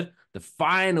 3rd, the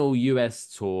final US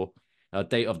tour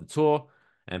date of the tour.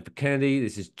 And for Kennedy,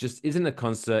 this isn't a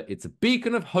concert. It's a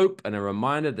beacon of hope and a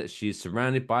reminder that she is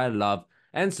surrounded by love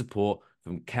and support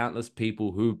from countless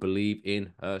people who believe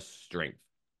in her strength.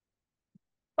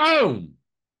 Boom!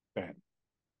 Bam.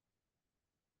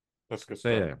 That's good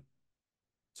stuff. Yeah.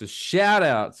 So shout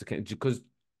out to Kennedy because,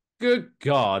 good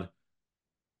God,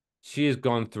 she has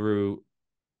gone through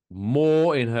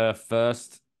more in her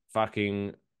first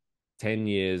fucking 10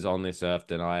 years on this earth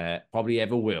than I probably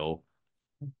ever will.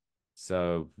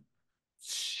 So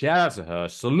shout out to her,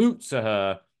 salute to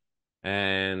her,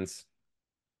 and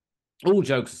all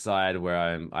jokes aside,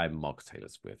 where I mock Taylor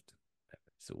Swift.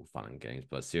 It's all fun and games,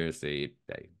 but seriously,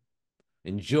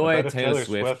 enjoy Taylor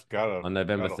Swift on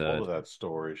November 3rd. Hold of that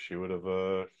story, she would have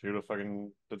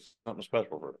fucking did something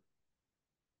special for her.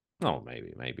 Oh,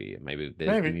 maybe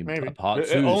there's a part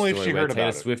 2 only story if she where heard Taylor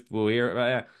about Swift will hear it,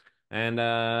 yeah, and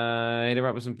hit her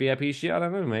up with some VIP shit. I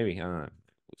don't know, maybe I don't know.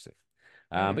 We'll see.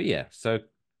 But yeah, so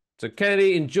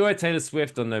Kennedy, enjoy Taylor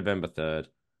Swift on November 3rd,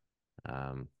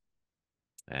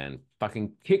 and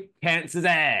fucking kick cancer's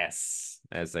ass,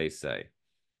 as they say.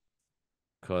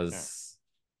 Because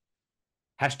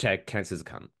hashtag cancer's a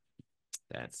cunt.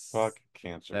 That's fuck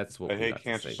cancer. That's what I hate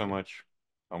cancer so much.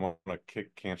 I want to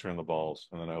kick cancer in the balls,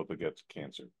 and then I hope it gets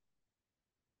cancer.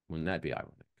 Wouldn't that be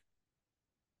ironic?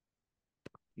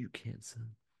 You cancer.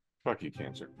 Fuck you,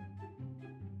 cancer.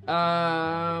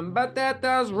 But that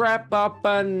does wrap up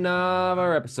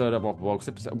another episode of Waffle Box,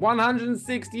 episode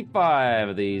 165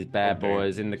 of these bad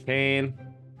boys in the can.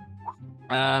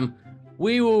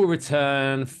 We will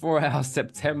return for our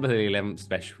September 11th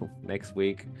special next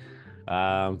week.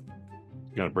 You're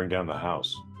gonna bring down the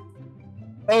house.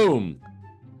 Boom.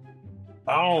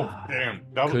 Oh, damn.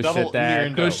 Double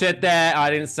Kush said that.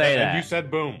 I didn't say that. And you said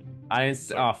boom. I didn't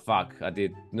say, oh, fuck. I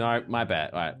did. No, my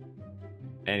bad. All right.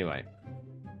 Anyway.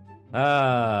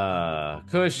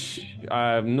 Kush,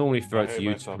 I normally throw it to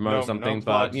you to promote something, but,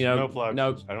 plugs, you know. No plugs.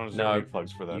 No, I don't deserve any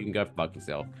plugs for that. You can go fuck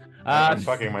yourself. I'm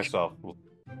fucking myself.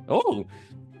 Oh.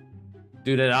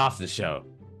 Do that after the show.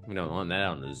 We don't want that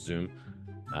on the Zoom.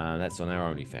 That's on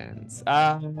our OnlyFans.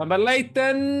 But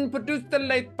Lathan, producer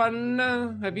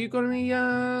Lathan, have you got any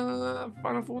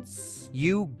final thoughts?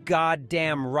 You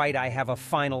goddamn right I have a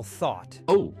final thought.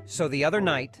 Oh. So the other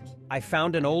night, I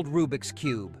found an old Rubik's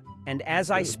Cube, and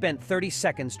as I spent 30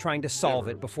 seconds trying to solve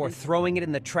it before throwing it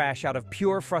in the trash out of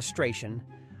pure frustration,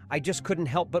 I just couldn't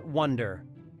help but wonder,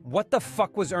 what the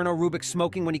fuck was Erno Rubik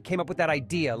smoking when he came up with that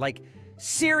idea? Like,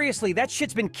 seriously, that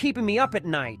shit's been keeping me up at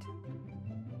night.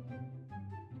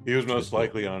 He was most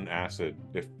likely on acid,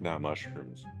 if not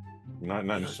mushrooms. Not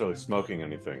necessarily smoking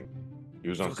anything. He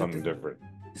was on something different.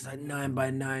 It's like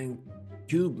 9x9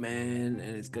 cube, man,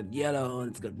 and it's got yellow,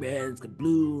 and it's got red, it's got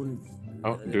blue. And...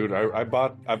 Oh, dude, I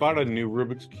bought a new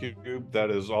Rubik's Cube that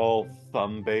is all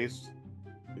thumb based.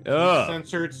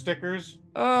 Censored stickers.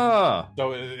 So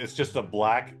it's just a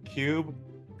black cube.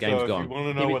 Game's so gone. If you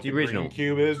want to know what the original green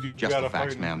cube is, you Just gotta the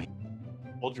facts, fucking ma'am.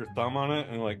 hold your thumb on it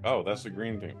and like, oh, that's the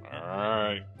green thing. All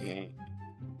right.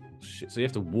 Shit, so you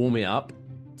have to warm it up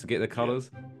to get the colors?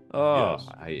 Oh, Yes.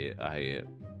 I hate it.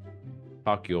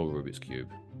 Fuck your Rubik's Cube.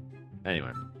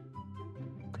 Anyway.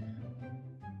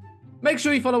 Make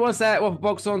sure you follow us at Waffle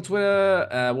Box on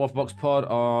Twitter, Waffle Box Pod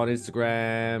on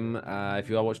Instagram. If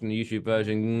you are watching the YouTube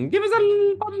version, give us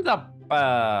a thumbs up.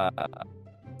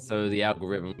 So the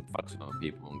algorithm fucks with other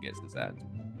people and gets us out.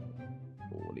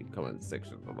 All the comment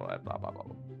section, blah, blah, blah, blah,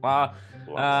 blah,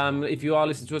 blah. If you are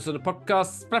listening to us on the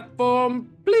podcast platform,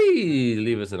 please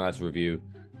leave us a nice review.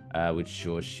 We'd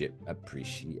sure shit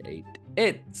appreciate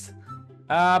it.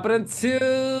 But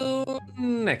until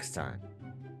next time,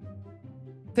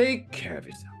 take care of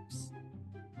yourselves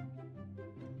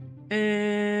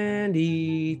and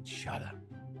each other.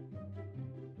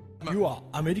 You are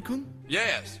American?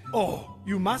 Yes. Oh,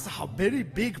 you must have very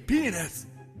big penis.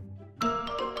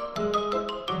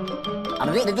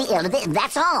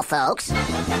 That's all, folks.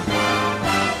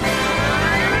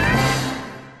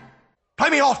 Play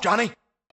me off, Johnny.